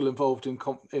al-Khatib still involved in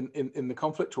the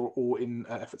conflict or in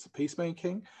efforts of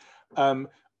peacemaking?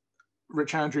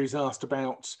 Rich Andrews asked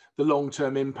about the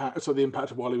long-term impact, so the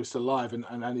impact of while he was still alive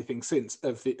and anything since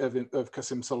of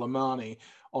Qasem Soleimani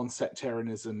on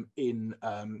sectarianism in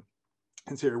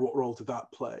Syria. What role did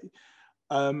that play?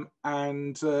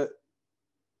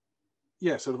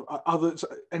 Yeah, sort of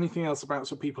anything else about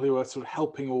sort of people who are sort of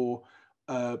helping or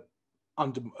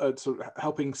sort of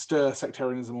helping stir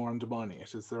sectarianism or undermining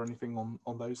it? Is there anything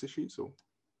on those issues? Or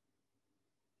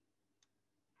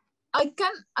I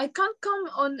can't come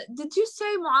on. Did you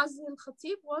say Muazzin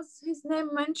al-Khatib was his name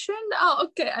mentioned? Oh,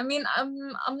 okay. I mean, I'm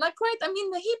not quite. I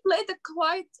mean, he played a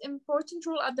quite important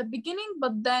role at the beginning,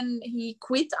 but then he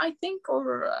quit, I think,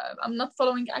 or I'm not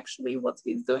following actually what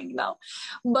he's doing now.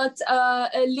 But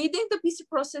leading the peace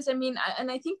process, I mean,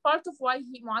 and I think part of why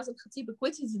Muazzin al-Khatib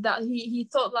quit is that he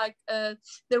thought like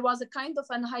there was a kind of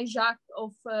an hijack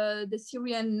of the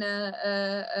Syrian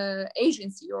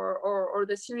agency or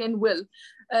the Syrian will.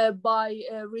 By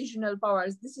regional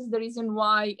powers. This is the reason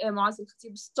why Muazzin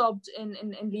al-Khatib stopped in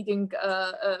leading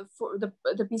for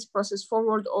the peace process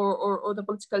forward or the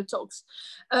political talks.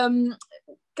 I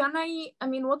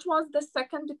mean, what was the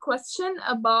second question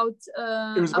about?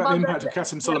 It was about the impact of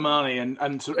Qasem Soleimani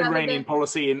and sort of Iranian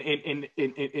policy in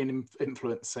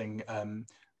influencing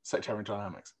sectarian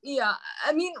dynamics. Yeah,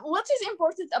 I mean, what is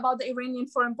important about the Iranian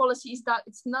foreign policy is that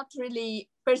it's not really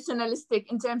personalistic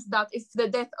in terms that if the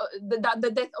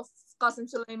death of Qasem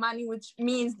Soleimani, which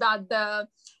means that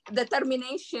the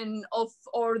termination of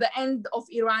or the end of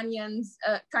Iranians'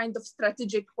 kind of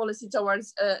strategic policy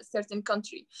towards a certain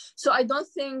country. So I don't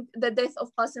think the death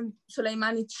of Qasem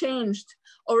Soleimani changed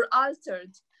or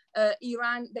altered the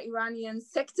Iranian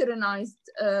sectarianized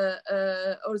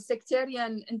or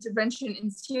sectarian intervention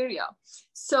in Syria.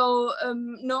 So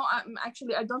no,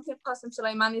 I don't think Qasem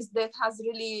Soleimani's death has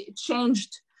really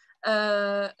changed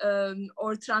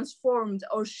or transformed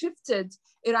or shifted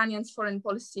Iranian's foreign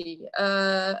policy.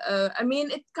 I mean,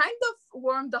 it kind of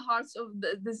warmed the hearts of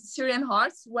the Syrian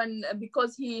hearts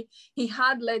because he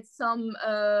had led some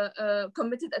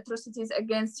committed atrocities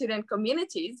against Syrian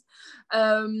communities,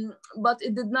 but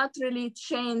it did not really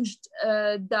change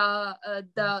the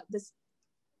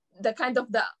kind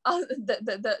of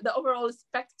the overall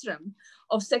spectrum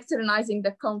of sectarianizing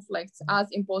the conflicts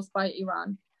as imposed by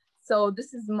Iran. So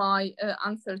this is my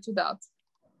answer to that.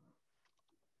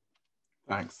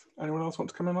 Thanks. Anyone else want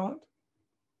to come in on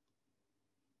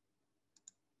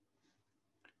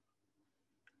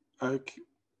that?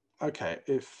 Okay.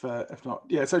 If not,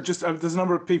 yeah. So just there's a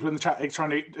number of people in the chat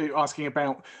asking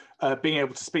about being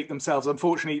able to speak themselves.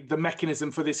 Unfortunately, the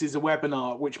mechanism for this is a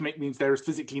webinar, which means there is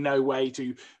physically no way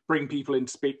to bring people in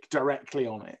to speak directly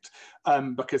on it,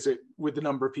 because with the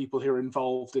number of people who are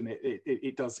involved in it,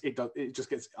 it just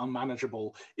gets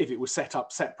unmanageable if it was set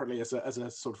up separately as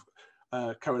a sort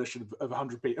of coalition of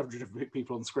 100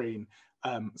 people on screen.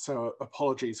 So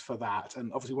apologies for that.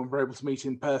 And obviously when we're able to meet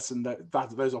in person,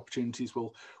 those opportunities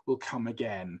will come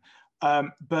again.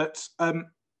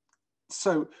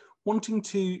 So wanting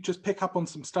to just pick up on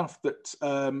some stuff that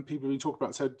people have been talking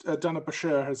about. So Dana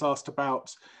Bashir has asked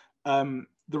about the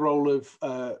role of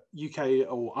UK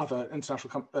or other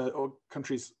international or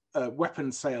countries'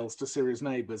 weapons sales to Syria's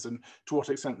neighbours and to what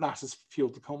extent that has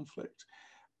fueled the conflict.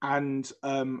 And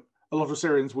a lot of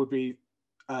Syrians would be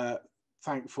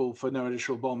thankful for no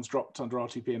additional bombs dropped under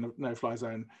RTP in a no-fly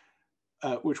zone,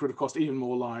 which would have cost even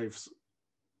more lives.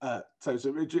 So it's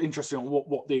interesting on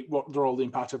what the role, the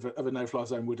impact of a no-fly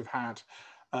zone would have had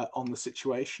on the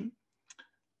situation.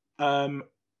 And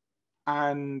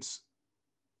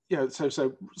yeah, so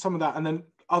some of that, and then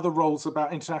other roles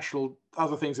about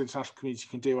other things the international community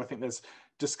can do. I think there's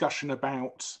discussion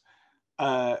about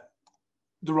the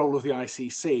role of the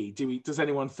ICC. Does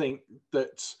anyone think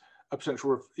that a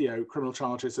potential, criminal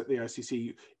charges at the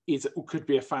ICC could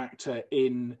be a factor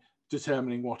in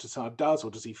determining what Assad does,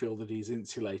 or does he feel that he's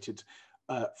insulated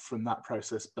from that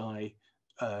process by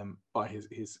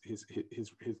his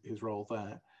role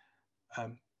there?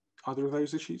 Either of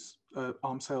those issues,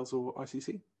 arms sales or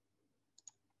ICC?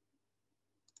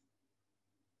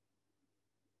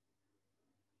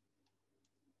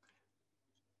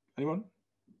 Anyone?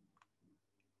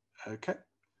 Okay.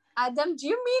 Adam, do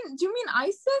you mean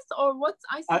ISIS or what's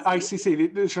ICC?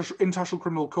 ICC, the International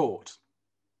Criminal Court.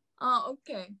 Oh,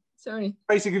 okay. Sorry.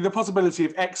 Basically, the possibility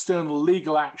of external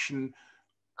legal action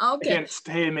against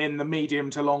him in the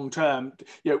medium to long term.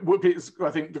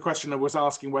 I think the questioner was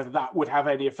asking whether that would have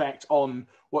any effect on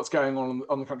what's going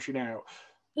on the country now.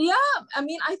 Yeah, I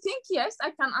mean, I think yes,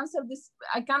 I can answer this.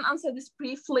 I can answer this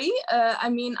briefly. I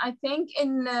mean, I think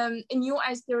in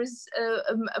US there is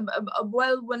a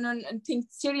well-known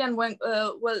Syrian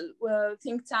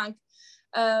think tank.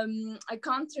 I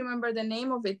can't remember the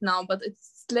name of it now, but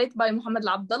it's led by Mohammed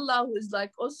Abdullah, who is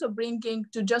like also bringing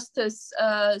to justice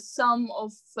some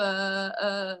of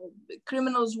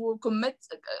criminals who commit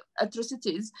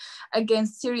atrocities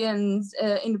against Syrians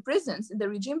in prisons, in the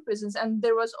regime prisons. And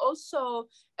there was also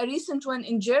a recent one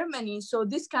in Germany. So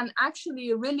this can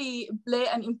actually really play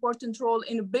an important role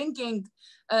in bringing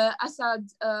Assad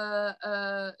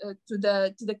to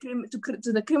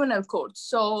the criminal court.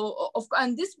 So,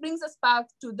 and this brings us back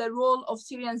to the role of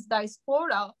Syrians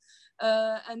diaspora,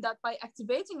 and that by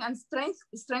activating and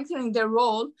strengthening their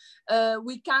role,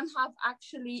 we can have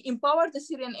actually empowered the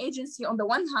Syrian agency on the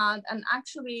one hand, and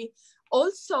actually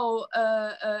also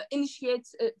initiate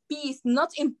peace,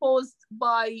 not imposed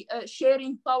by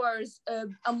sharing powers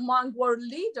among world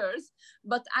leaders,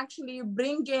 but actually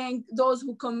bringing those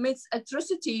who commit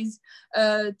atrocities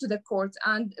to the court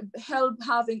and help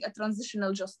having a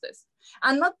transitional justice.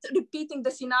 And not repeating the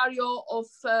scenario of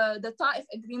the Taif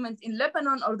agreement in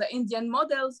Lebanon or the Indian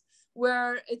models,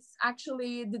 where it's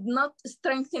actually did not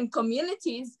strengthen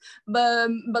communities,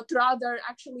 but rather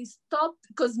actually stopped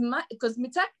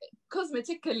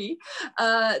cosmetically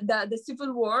the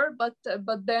civil war, but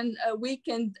then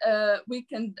weakened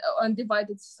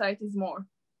undivided societies more.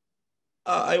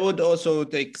 I would also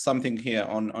take something here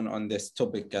on this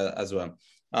topic as well.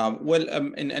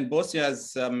 In Bosnia,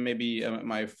 as maybe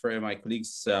my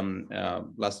colleagues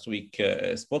last week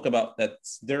spoke about, that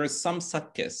there is some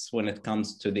success when it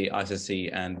comes to the ICC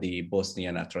and the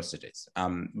Bosnian atrocities,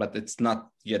 but it's not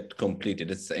yet completed,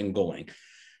 it's ongoing.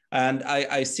 And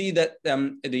I see that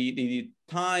the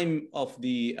time of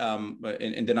the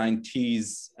in the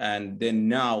 90s and then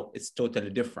now it's totally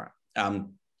different.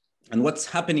 And what's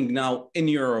happening now in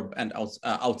Europe and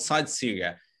outside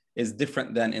Syria is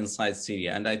different than inside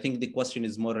Syria. And I think the question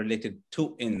is more related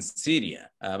to in Syria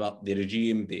about the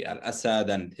regime, the Assad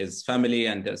and his family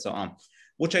and so on,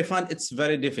 which I find it's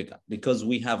very difficult because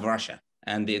we have Russia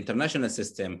and the international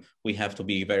system. We have to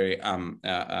be very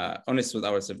honest with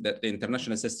ourselves that the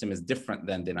international system is different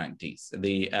than the 90s.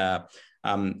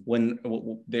 When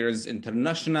there's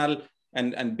international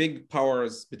and big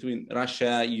powers between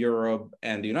Russia, Europe,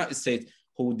 and the United States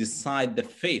who decide the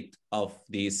fate of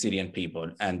the Syrian people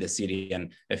and the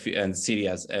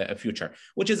Syria's future,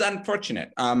 which is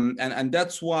unfortunate. And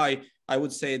that's why I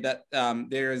would say that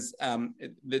there's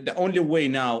the only way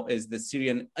now is the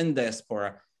Syrian and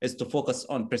diaspora is to focus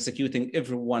on persecuting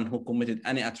everyone who committed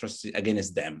any atrocity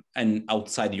against them and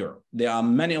outside Europe. There are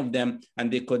many of them, and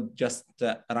they could just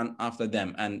run after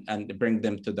them and bring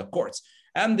them to the courts.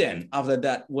 And then after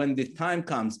that, when the time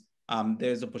comes,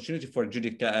 there's opportunity for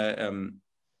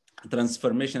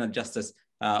transformational justice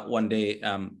one day,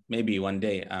 maybe one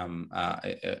day,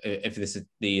 if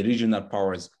the regional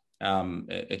powers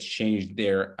exchange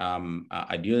their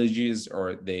ideologies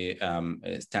or the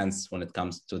stance when it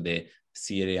comes to the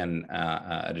Syrian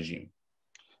regime.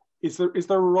 Is there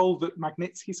a role that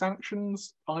Magnitsky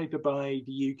sanctions, either by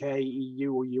the UK,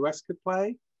 EU, or US, could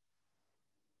play?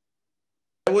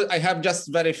 I have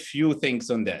just very few things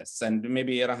on this, and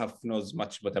maybe Rahaf knows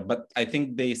much better, but I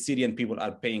think the Syrian people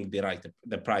are paying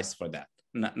the price for that,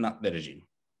 not the regime,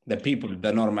 the people,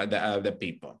 the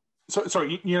people. So,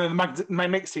 sorry, you know, the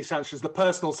Magnitsky sanctions, the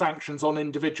personal sanctions on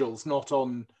individuals, not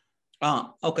on...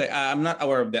 Okay, I'm not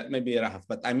aware of that, maybe Rahaf,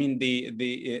 but I mean the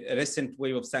recent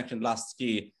wave of sanctions last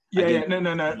year.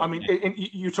 No. I mean,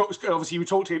 you talked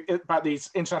about these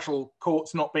international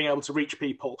courts not being able to reach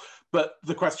people, but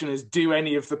the question is, do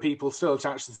any of the people still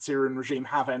attached to the Syrian regime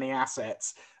have any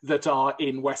assets that are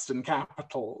in Western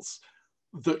capitals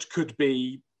that could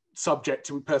be subject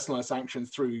to personalized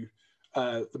sanctions through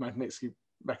the Magnitsky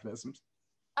mechanisms?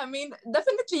 I mean,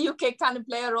 definitely UK can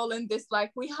play a role in this.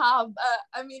 Like we have,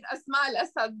 I mean, Asma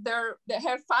al-Assad, her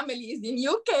family is in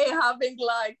UK having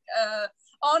like,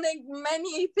 owning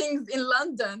many things in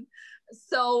London.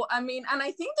 So, I mean, and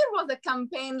I think there was a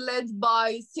campaign led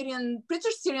by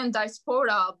British Syrian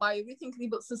diaspora, by Rethink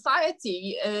Rebel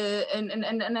Society.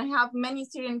 And I have many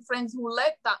Syrian friends who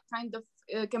led that kind of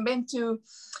campaign to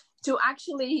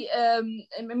actually, I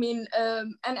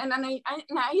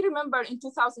remember in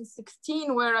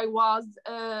 2016 where I was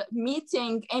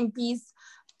meeting MPs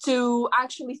to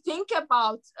actually think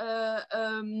about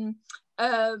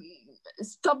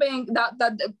stopping that,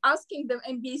 asking the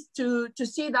MPs to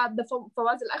see that the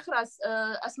Fawaz al-Akhras,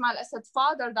 Asma al-Assad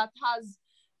father, that has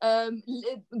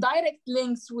direct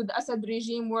links with the Assad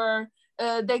regime, were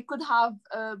they could have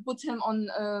put him on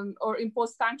or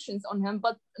imposed sanctions on him,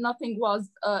 but nothing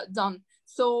was done.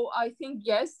 So I think,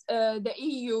 yes, the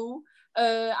EU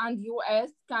and US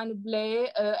can play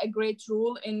a great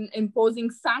role in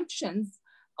imposing sanctions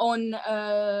on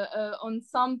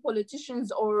some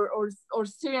politicians or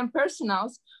Syrian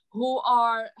personnel who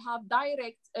have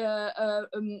direct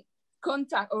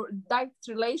contact or direct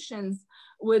relations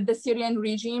with the Syrian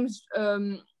regimes,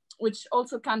 which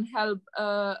also can help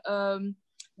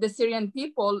the Syrian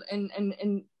people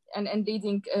in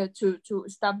leading to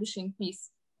establishing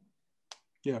peace.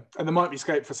 Yeah, and there might be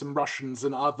scope for some Russians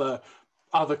and other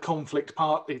conflict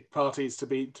parties to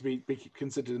be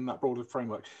considered in that broader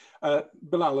framework.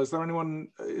 Bilal, is there anyone?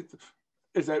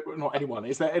 Is there not anyone?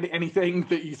 Is there anything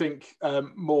that you think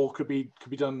more could be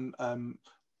done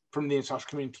from the international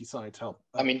community side to help?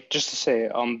 I mean, just to say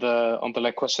on the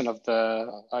like question of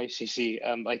the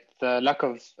ICC, like the lack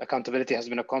of accountability has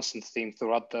been a constant theme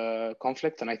throughout the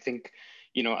conflict, and I think,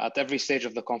 you know, at every stage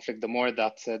of the conflict, the more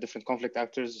that different conflict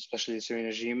actors, especially the Syrian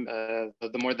regime,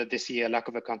 the more that they see a lack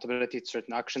of accountability to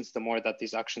certain actions, the more that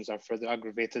these actions are further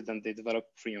aggravated and they develop,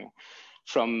 you know,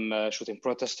 from shooting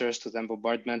protesters to then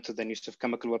bombardment to then use of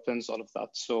chemical weapons, all of that.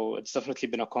 So it's definitely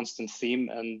been a constant theme,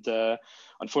 and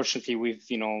unfortunately, we've,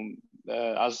 you know,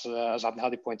 as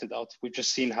Abdelhadi pointed out, we've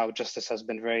just seen how justice has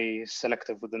been very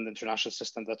selective within the international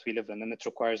system that we live in, and it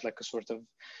requires like a sort of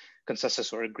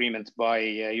consensus or agreement by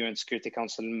UN Security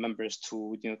Council members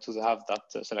to, you know, to have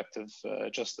that selective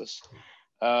justice.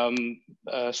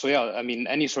 So yeah, I mean,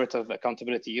 any sort of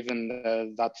accountability,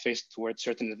 even that faced towards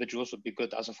certain individuals, would be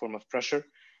good as a form of pressure.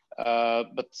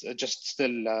 But just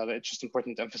still, it's just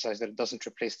important to emphasize that it doesn't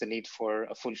replace the need for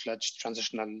a full-fledged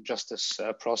transitional justice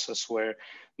process where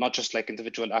not just like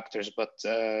individual actors, but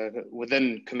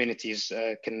within communities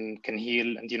can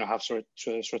heal and, you know, have sort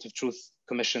of truth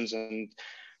commissions and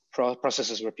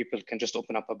processes where people can just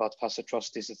open up about past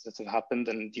atrocities that have happened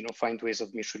and, you know, find ways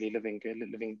of mutually living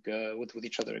with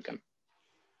each other again.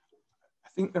 I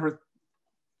think there are,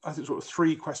 I think, sort of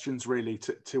three questions really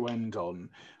to end on.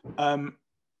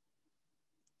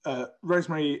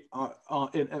 Rosemary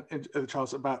in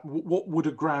Charles, about what would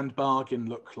a grand bargain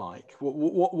look like?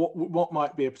 What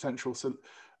might be a potential?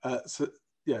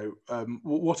 You know,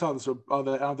 what are the sort of,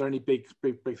 are there any big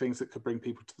things that could bring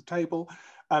people to the table?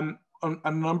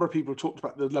 A number of people talked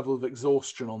about the level of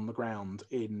exhaustion on the ground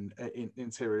in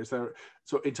Syria. Is there,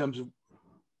 so in terms of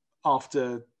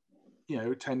after, you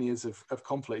know, 10 years of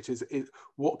conflict, is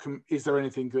there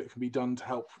anything that can be done to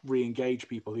help re-engage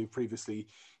people who previously,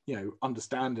 you know,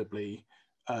 understandably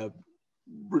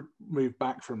moved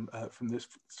back from this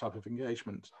type of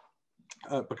engagement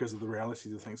because of the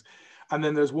realities of things? And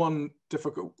then there's one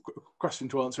difficult question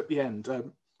to answer at the end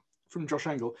from Josh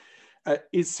Engel.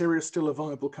 Is Syria still a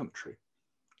viable country?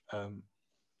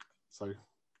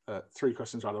 Three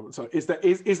questions rather. So is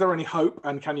there any hope,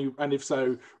 and can you, and if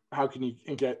so, how can you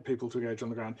get people to engage on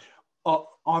the ground?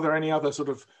 Are there any other sort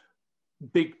of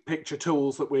big picture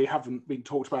tools that we haven't been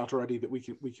talked about already that we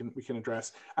can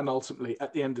address? And ultimately,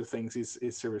 at the end of things, is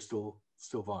Syria still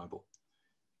viable?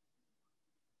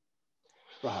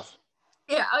 Rahaf.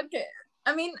 Yeah. Okay.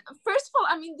 I mean, first of all,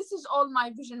 I mean, this is all my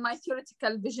vision, my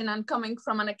theoretical vision, and coming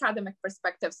from an academic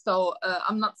perspective. So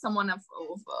I'm not someone of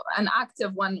an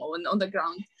active one on the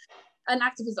ground, an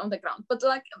activist on the ground. But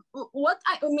like, what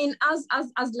I mean, as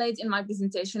laid in my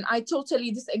presentation, I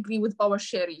totally disagree with power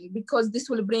sharing, because this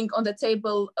will bring on the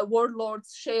table a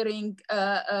warlords sharing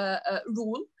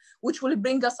rule, which will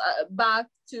bring us back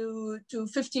to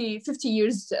 50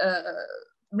 years.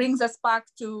 Brings us back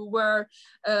to where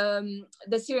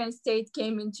the Syrian state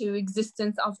came into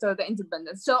existence after the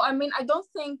independence. So, I mean, I don't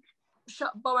think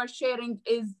power sharing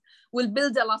will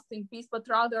build a lasting peace, but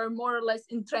rather more or less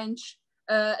entrench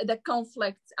the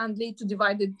conflict and lead to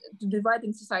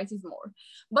dividing societies more.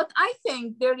 But I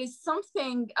think there is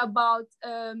something about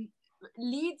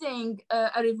leading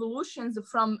a revolutions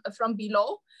from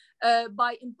below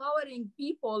by empowering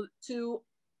people to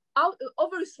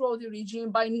overthrow the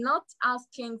regime, by not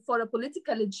asking for a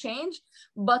political change,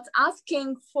 but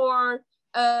asking for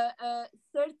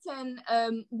certain,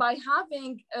 by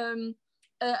having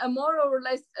a more or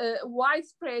less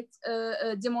widespread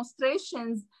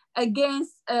demonstrations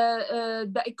against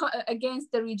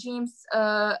the regime's.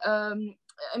 I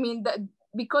mean,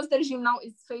 because the regime now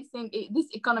is facing this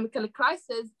economical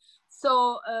crisis,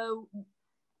 so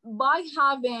by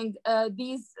having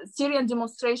these Syrian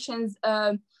demonstrations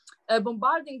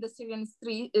bombarding the Syrian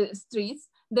streets,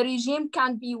 the regime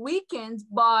can be weakened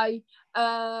by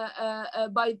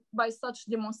such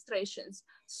demonstrations.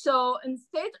 So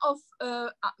instead of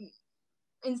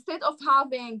instead of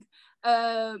having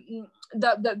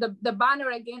the banner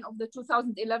again of the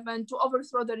 2011 to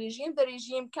overthrow the regime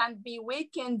can be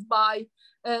weakened by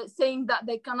saying that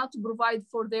they cannot provide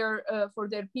for their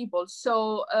people.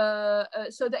 So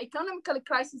the economical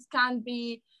crisis can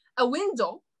be a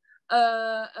window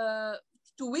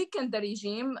to weaken the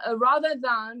regime rather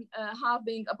than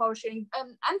having a power sharing.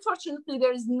 And unfortunately,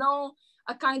 there is no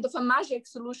a kind of a magic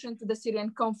solution to the Syrian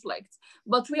conflict,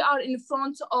 but we are in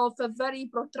front of a very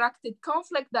protracted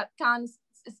conflict that can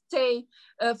stay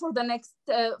for the next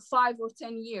 5 or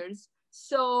 10 years.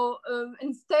 So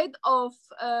instead of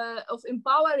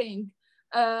empowering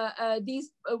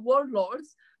these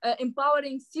warlords,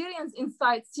 empowering Syrians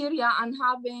inside Syria and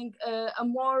having a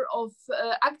more of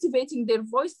activating their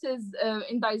voices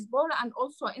in diaspora and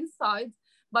also inside,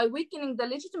 by weakening the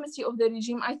legitimacy of the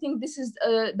regime, I think this is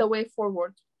the way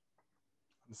forward.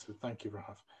 So thank you,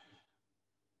 Rahaf.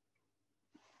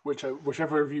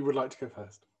 Whichever of you would like to go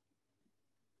first.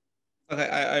 Okay,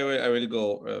 I will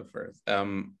go first.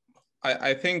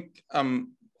 I think,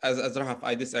 as Rahaf,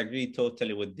 I disagree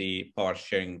totally with the power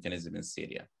sharing mechanism in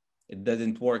Syria. It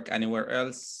doesn't work anywhere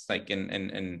else, like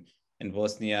in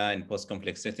Bosnia, in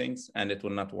post-conflict settings, and it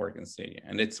will not work in Syria,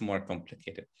 and it's more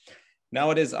complicated.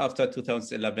 Nowadays, after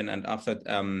 2011 and after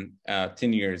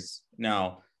 10 years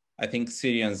now, I think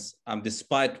Syrians,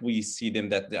 despite we see them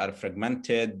that they are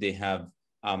fragmented, they have,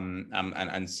 they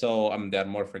are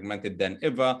more fragmented than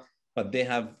ever, but they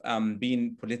have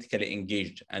been politically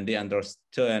engaged and they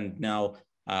understand now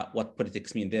what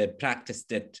politics mean. They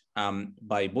practiced it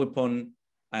by weapon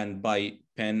and by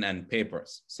pen and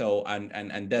papers. So,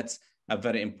 and that's a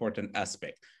very important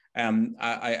aspect.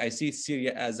 I see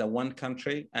Syria as a one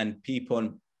country, and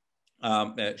people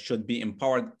should be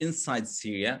empowered inside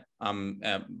Syria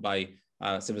by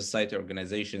civil society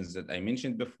organizations that I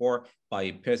mentioned before,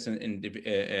 by personal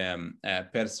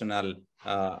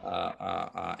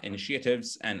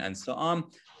initiatives and so on,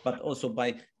 but also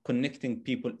by connecting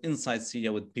people inside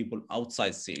Syria with people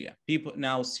outside Syria.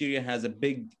 Syria has a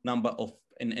big number of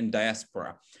in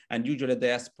diaspora, and usually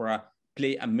diaspora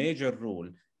play a major role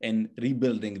in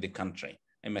rebuilding the country,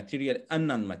 and material and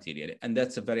non-material, and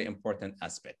that's a very important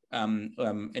aspect.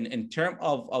 In terms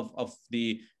of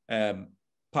the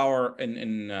power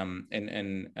in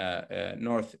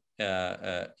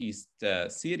northeast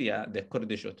Syria, the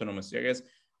Kurdish autonomous areas,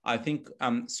 I think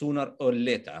sooner or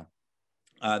later,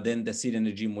 then the Syrian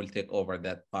regime will take over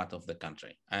that part of the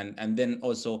country, and then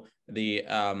also the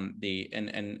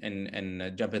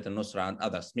Jabhat al-Nusra and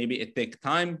others. Maybe it takes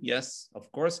time, yes,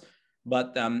 of course.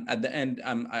 But at the end,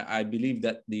 I believe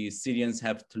that the Syrians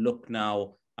have to look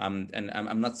now, and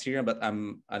I'm not Syrian, but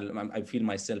I feel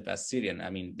myself as Syrian. I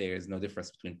mean, there is no difference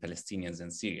between Palestinians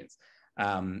and Syrians.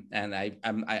 And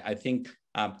I think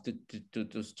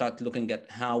to start looking at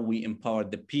how we empower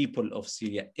the people of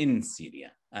Syria in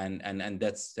Syria. And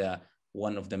that's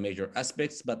one of the major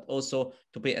aspects, but also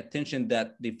to pay attention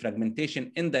that the fragmentation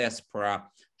in diaspora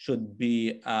should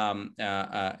be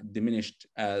diminished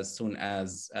as soon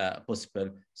as possible.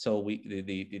 So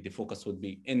the focus would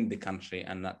be in the country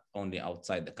and not only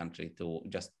outside the country, to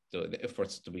the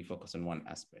efforts to be focused on one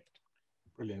aspect.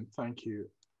 Brilliant, thank you.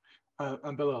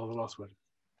 And Bilal, the last word.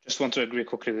 Just want to agree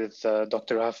quickly with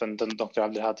Dr. Rahaf and Dr.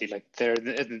 Abdelhadi. Like there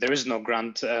is no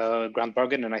grand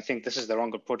bargain, and I think this is the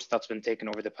wrong approach that's been taken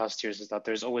over the past years. Is that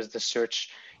there's always the search,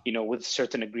 with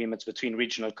certain agreements between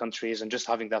regional countries and just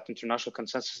having that international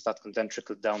consensus that can then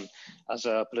trickle down as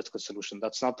a political solution.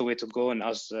 That's not the way to go. And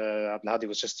as Abdelhadi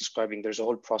was just describing, there's a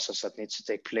whole process that needs to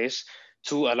take place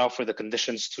to allow for the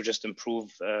conditions to just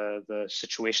improve the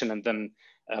situation, and then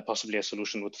possibly a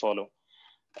solution would follow.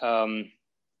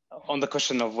 On the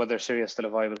question of whether Syria is still a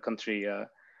viable country,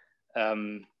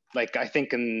 I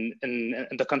think in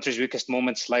the country's weakest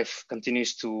moments, life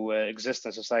continues to exist,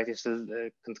 and society still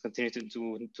can continue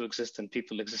to exist, and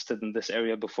people existed in this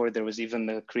area before there was even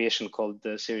a creation called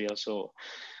Syria. So,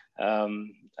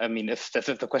 I mean, if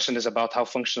the question is about how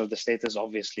functional the state is,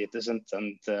 obviously it isn't,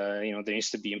 and there needs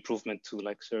to be improvement to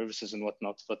like services and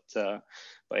whatnot. But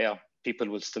yeah, people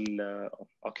will still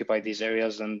occupy these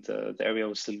areas, and the area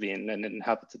will still be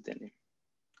inhabited.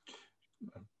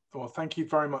 Well, thank you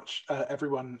very much,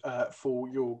 everyone, for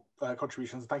your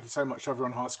contributions. Thank you so much to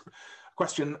everyone who asked a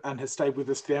question and has stayed with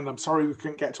us to the end. I'm sorry we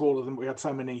couldn't get to all of them. We had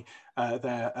so many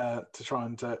there to try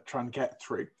and get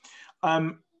through.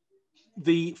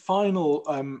 The final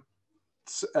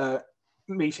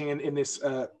meeting in this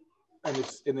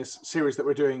series that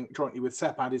we're doing jointly with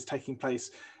SEPAD is taking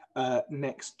place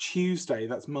next Tuesday.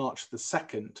 That's March the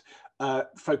 2nd,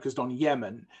 focused on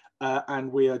Yemen,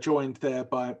 and we are joined there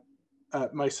by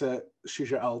Mosa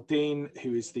Shuja al-Din,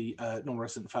 who is the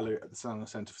non-resident fellow at the Salana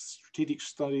Centre for Strategic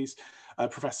Studies,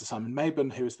 Professor Simon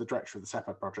Mabon, who is the director of the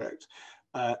SEPAD project,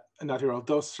 Nadir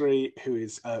al-Dosri, who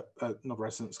is a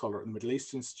non-resident scholar at the Middle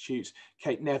East Institute,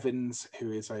 Kate Nevins,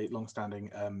 who is a long-standing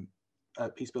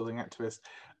peacebuilding activist,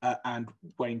 and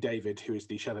Wayne David, who is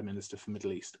the Shadow Minister for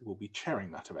Middle East, will be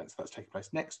chairing that event. So that's taking place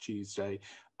next Tuesday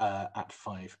at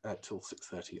 5 till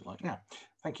 6:30 like now.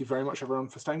 Thank you very much, everyone,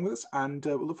 for staying with us, and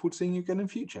we'll look forward to seeing you again in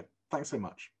future. Thanks so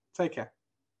much. Take care.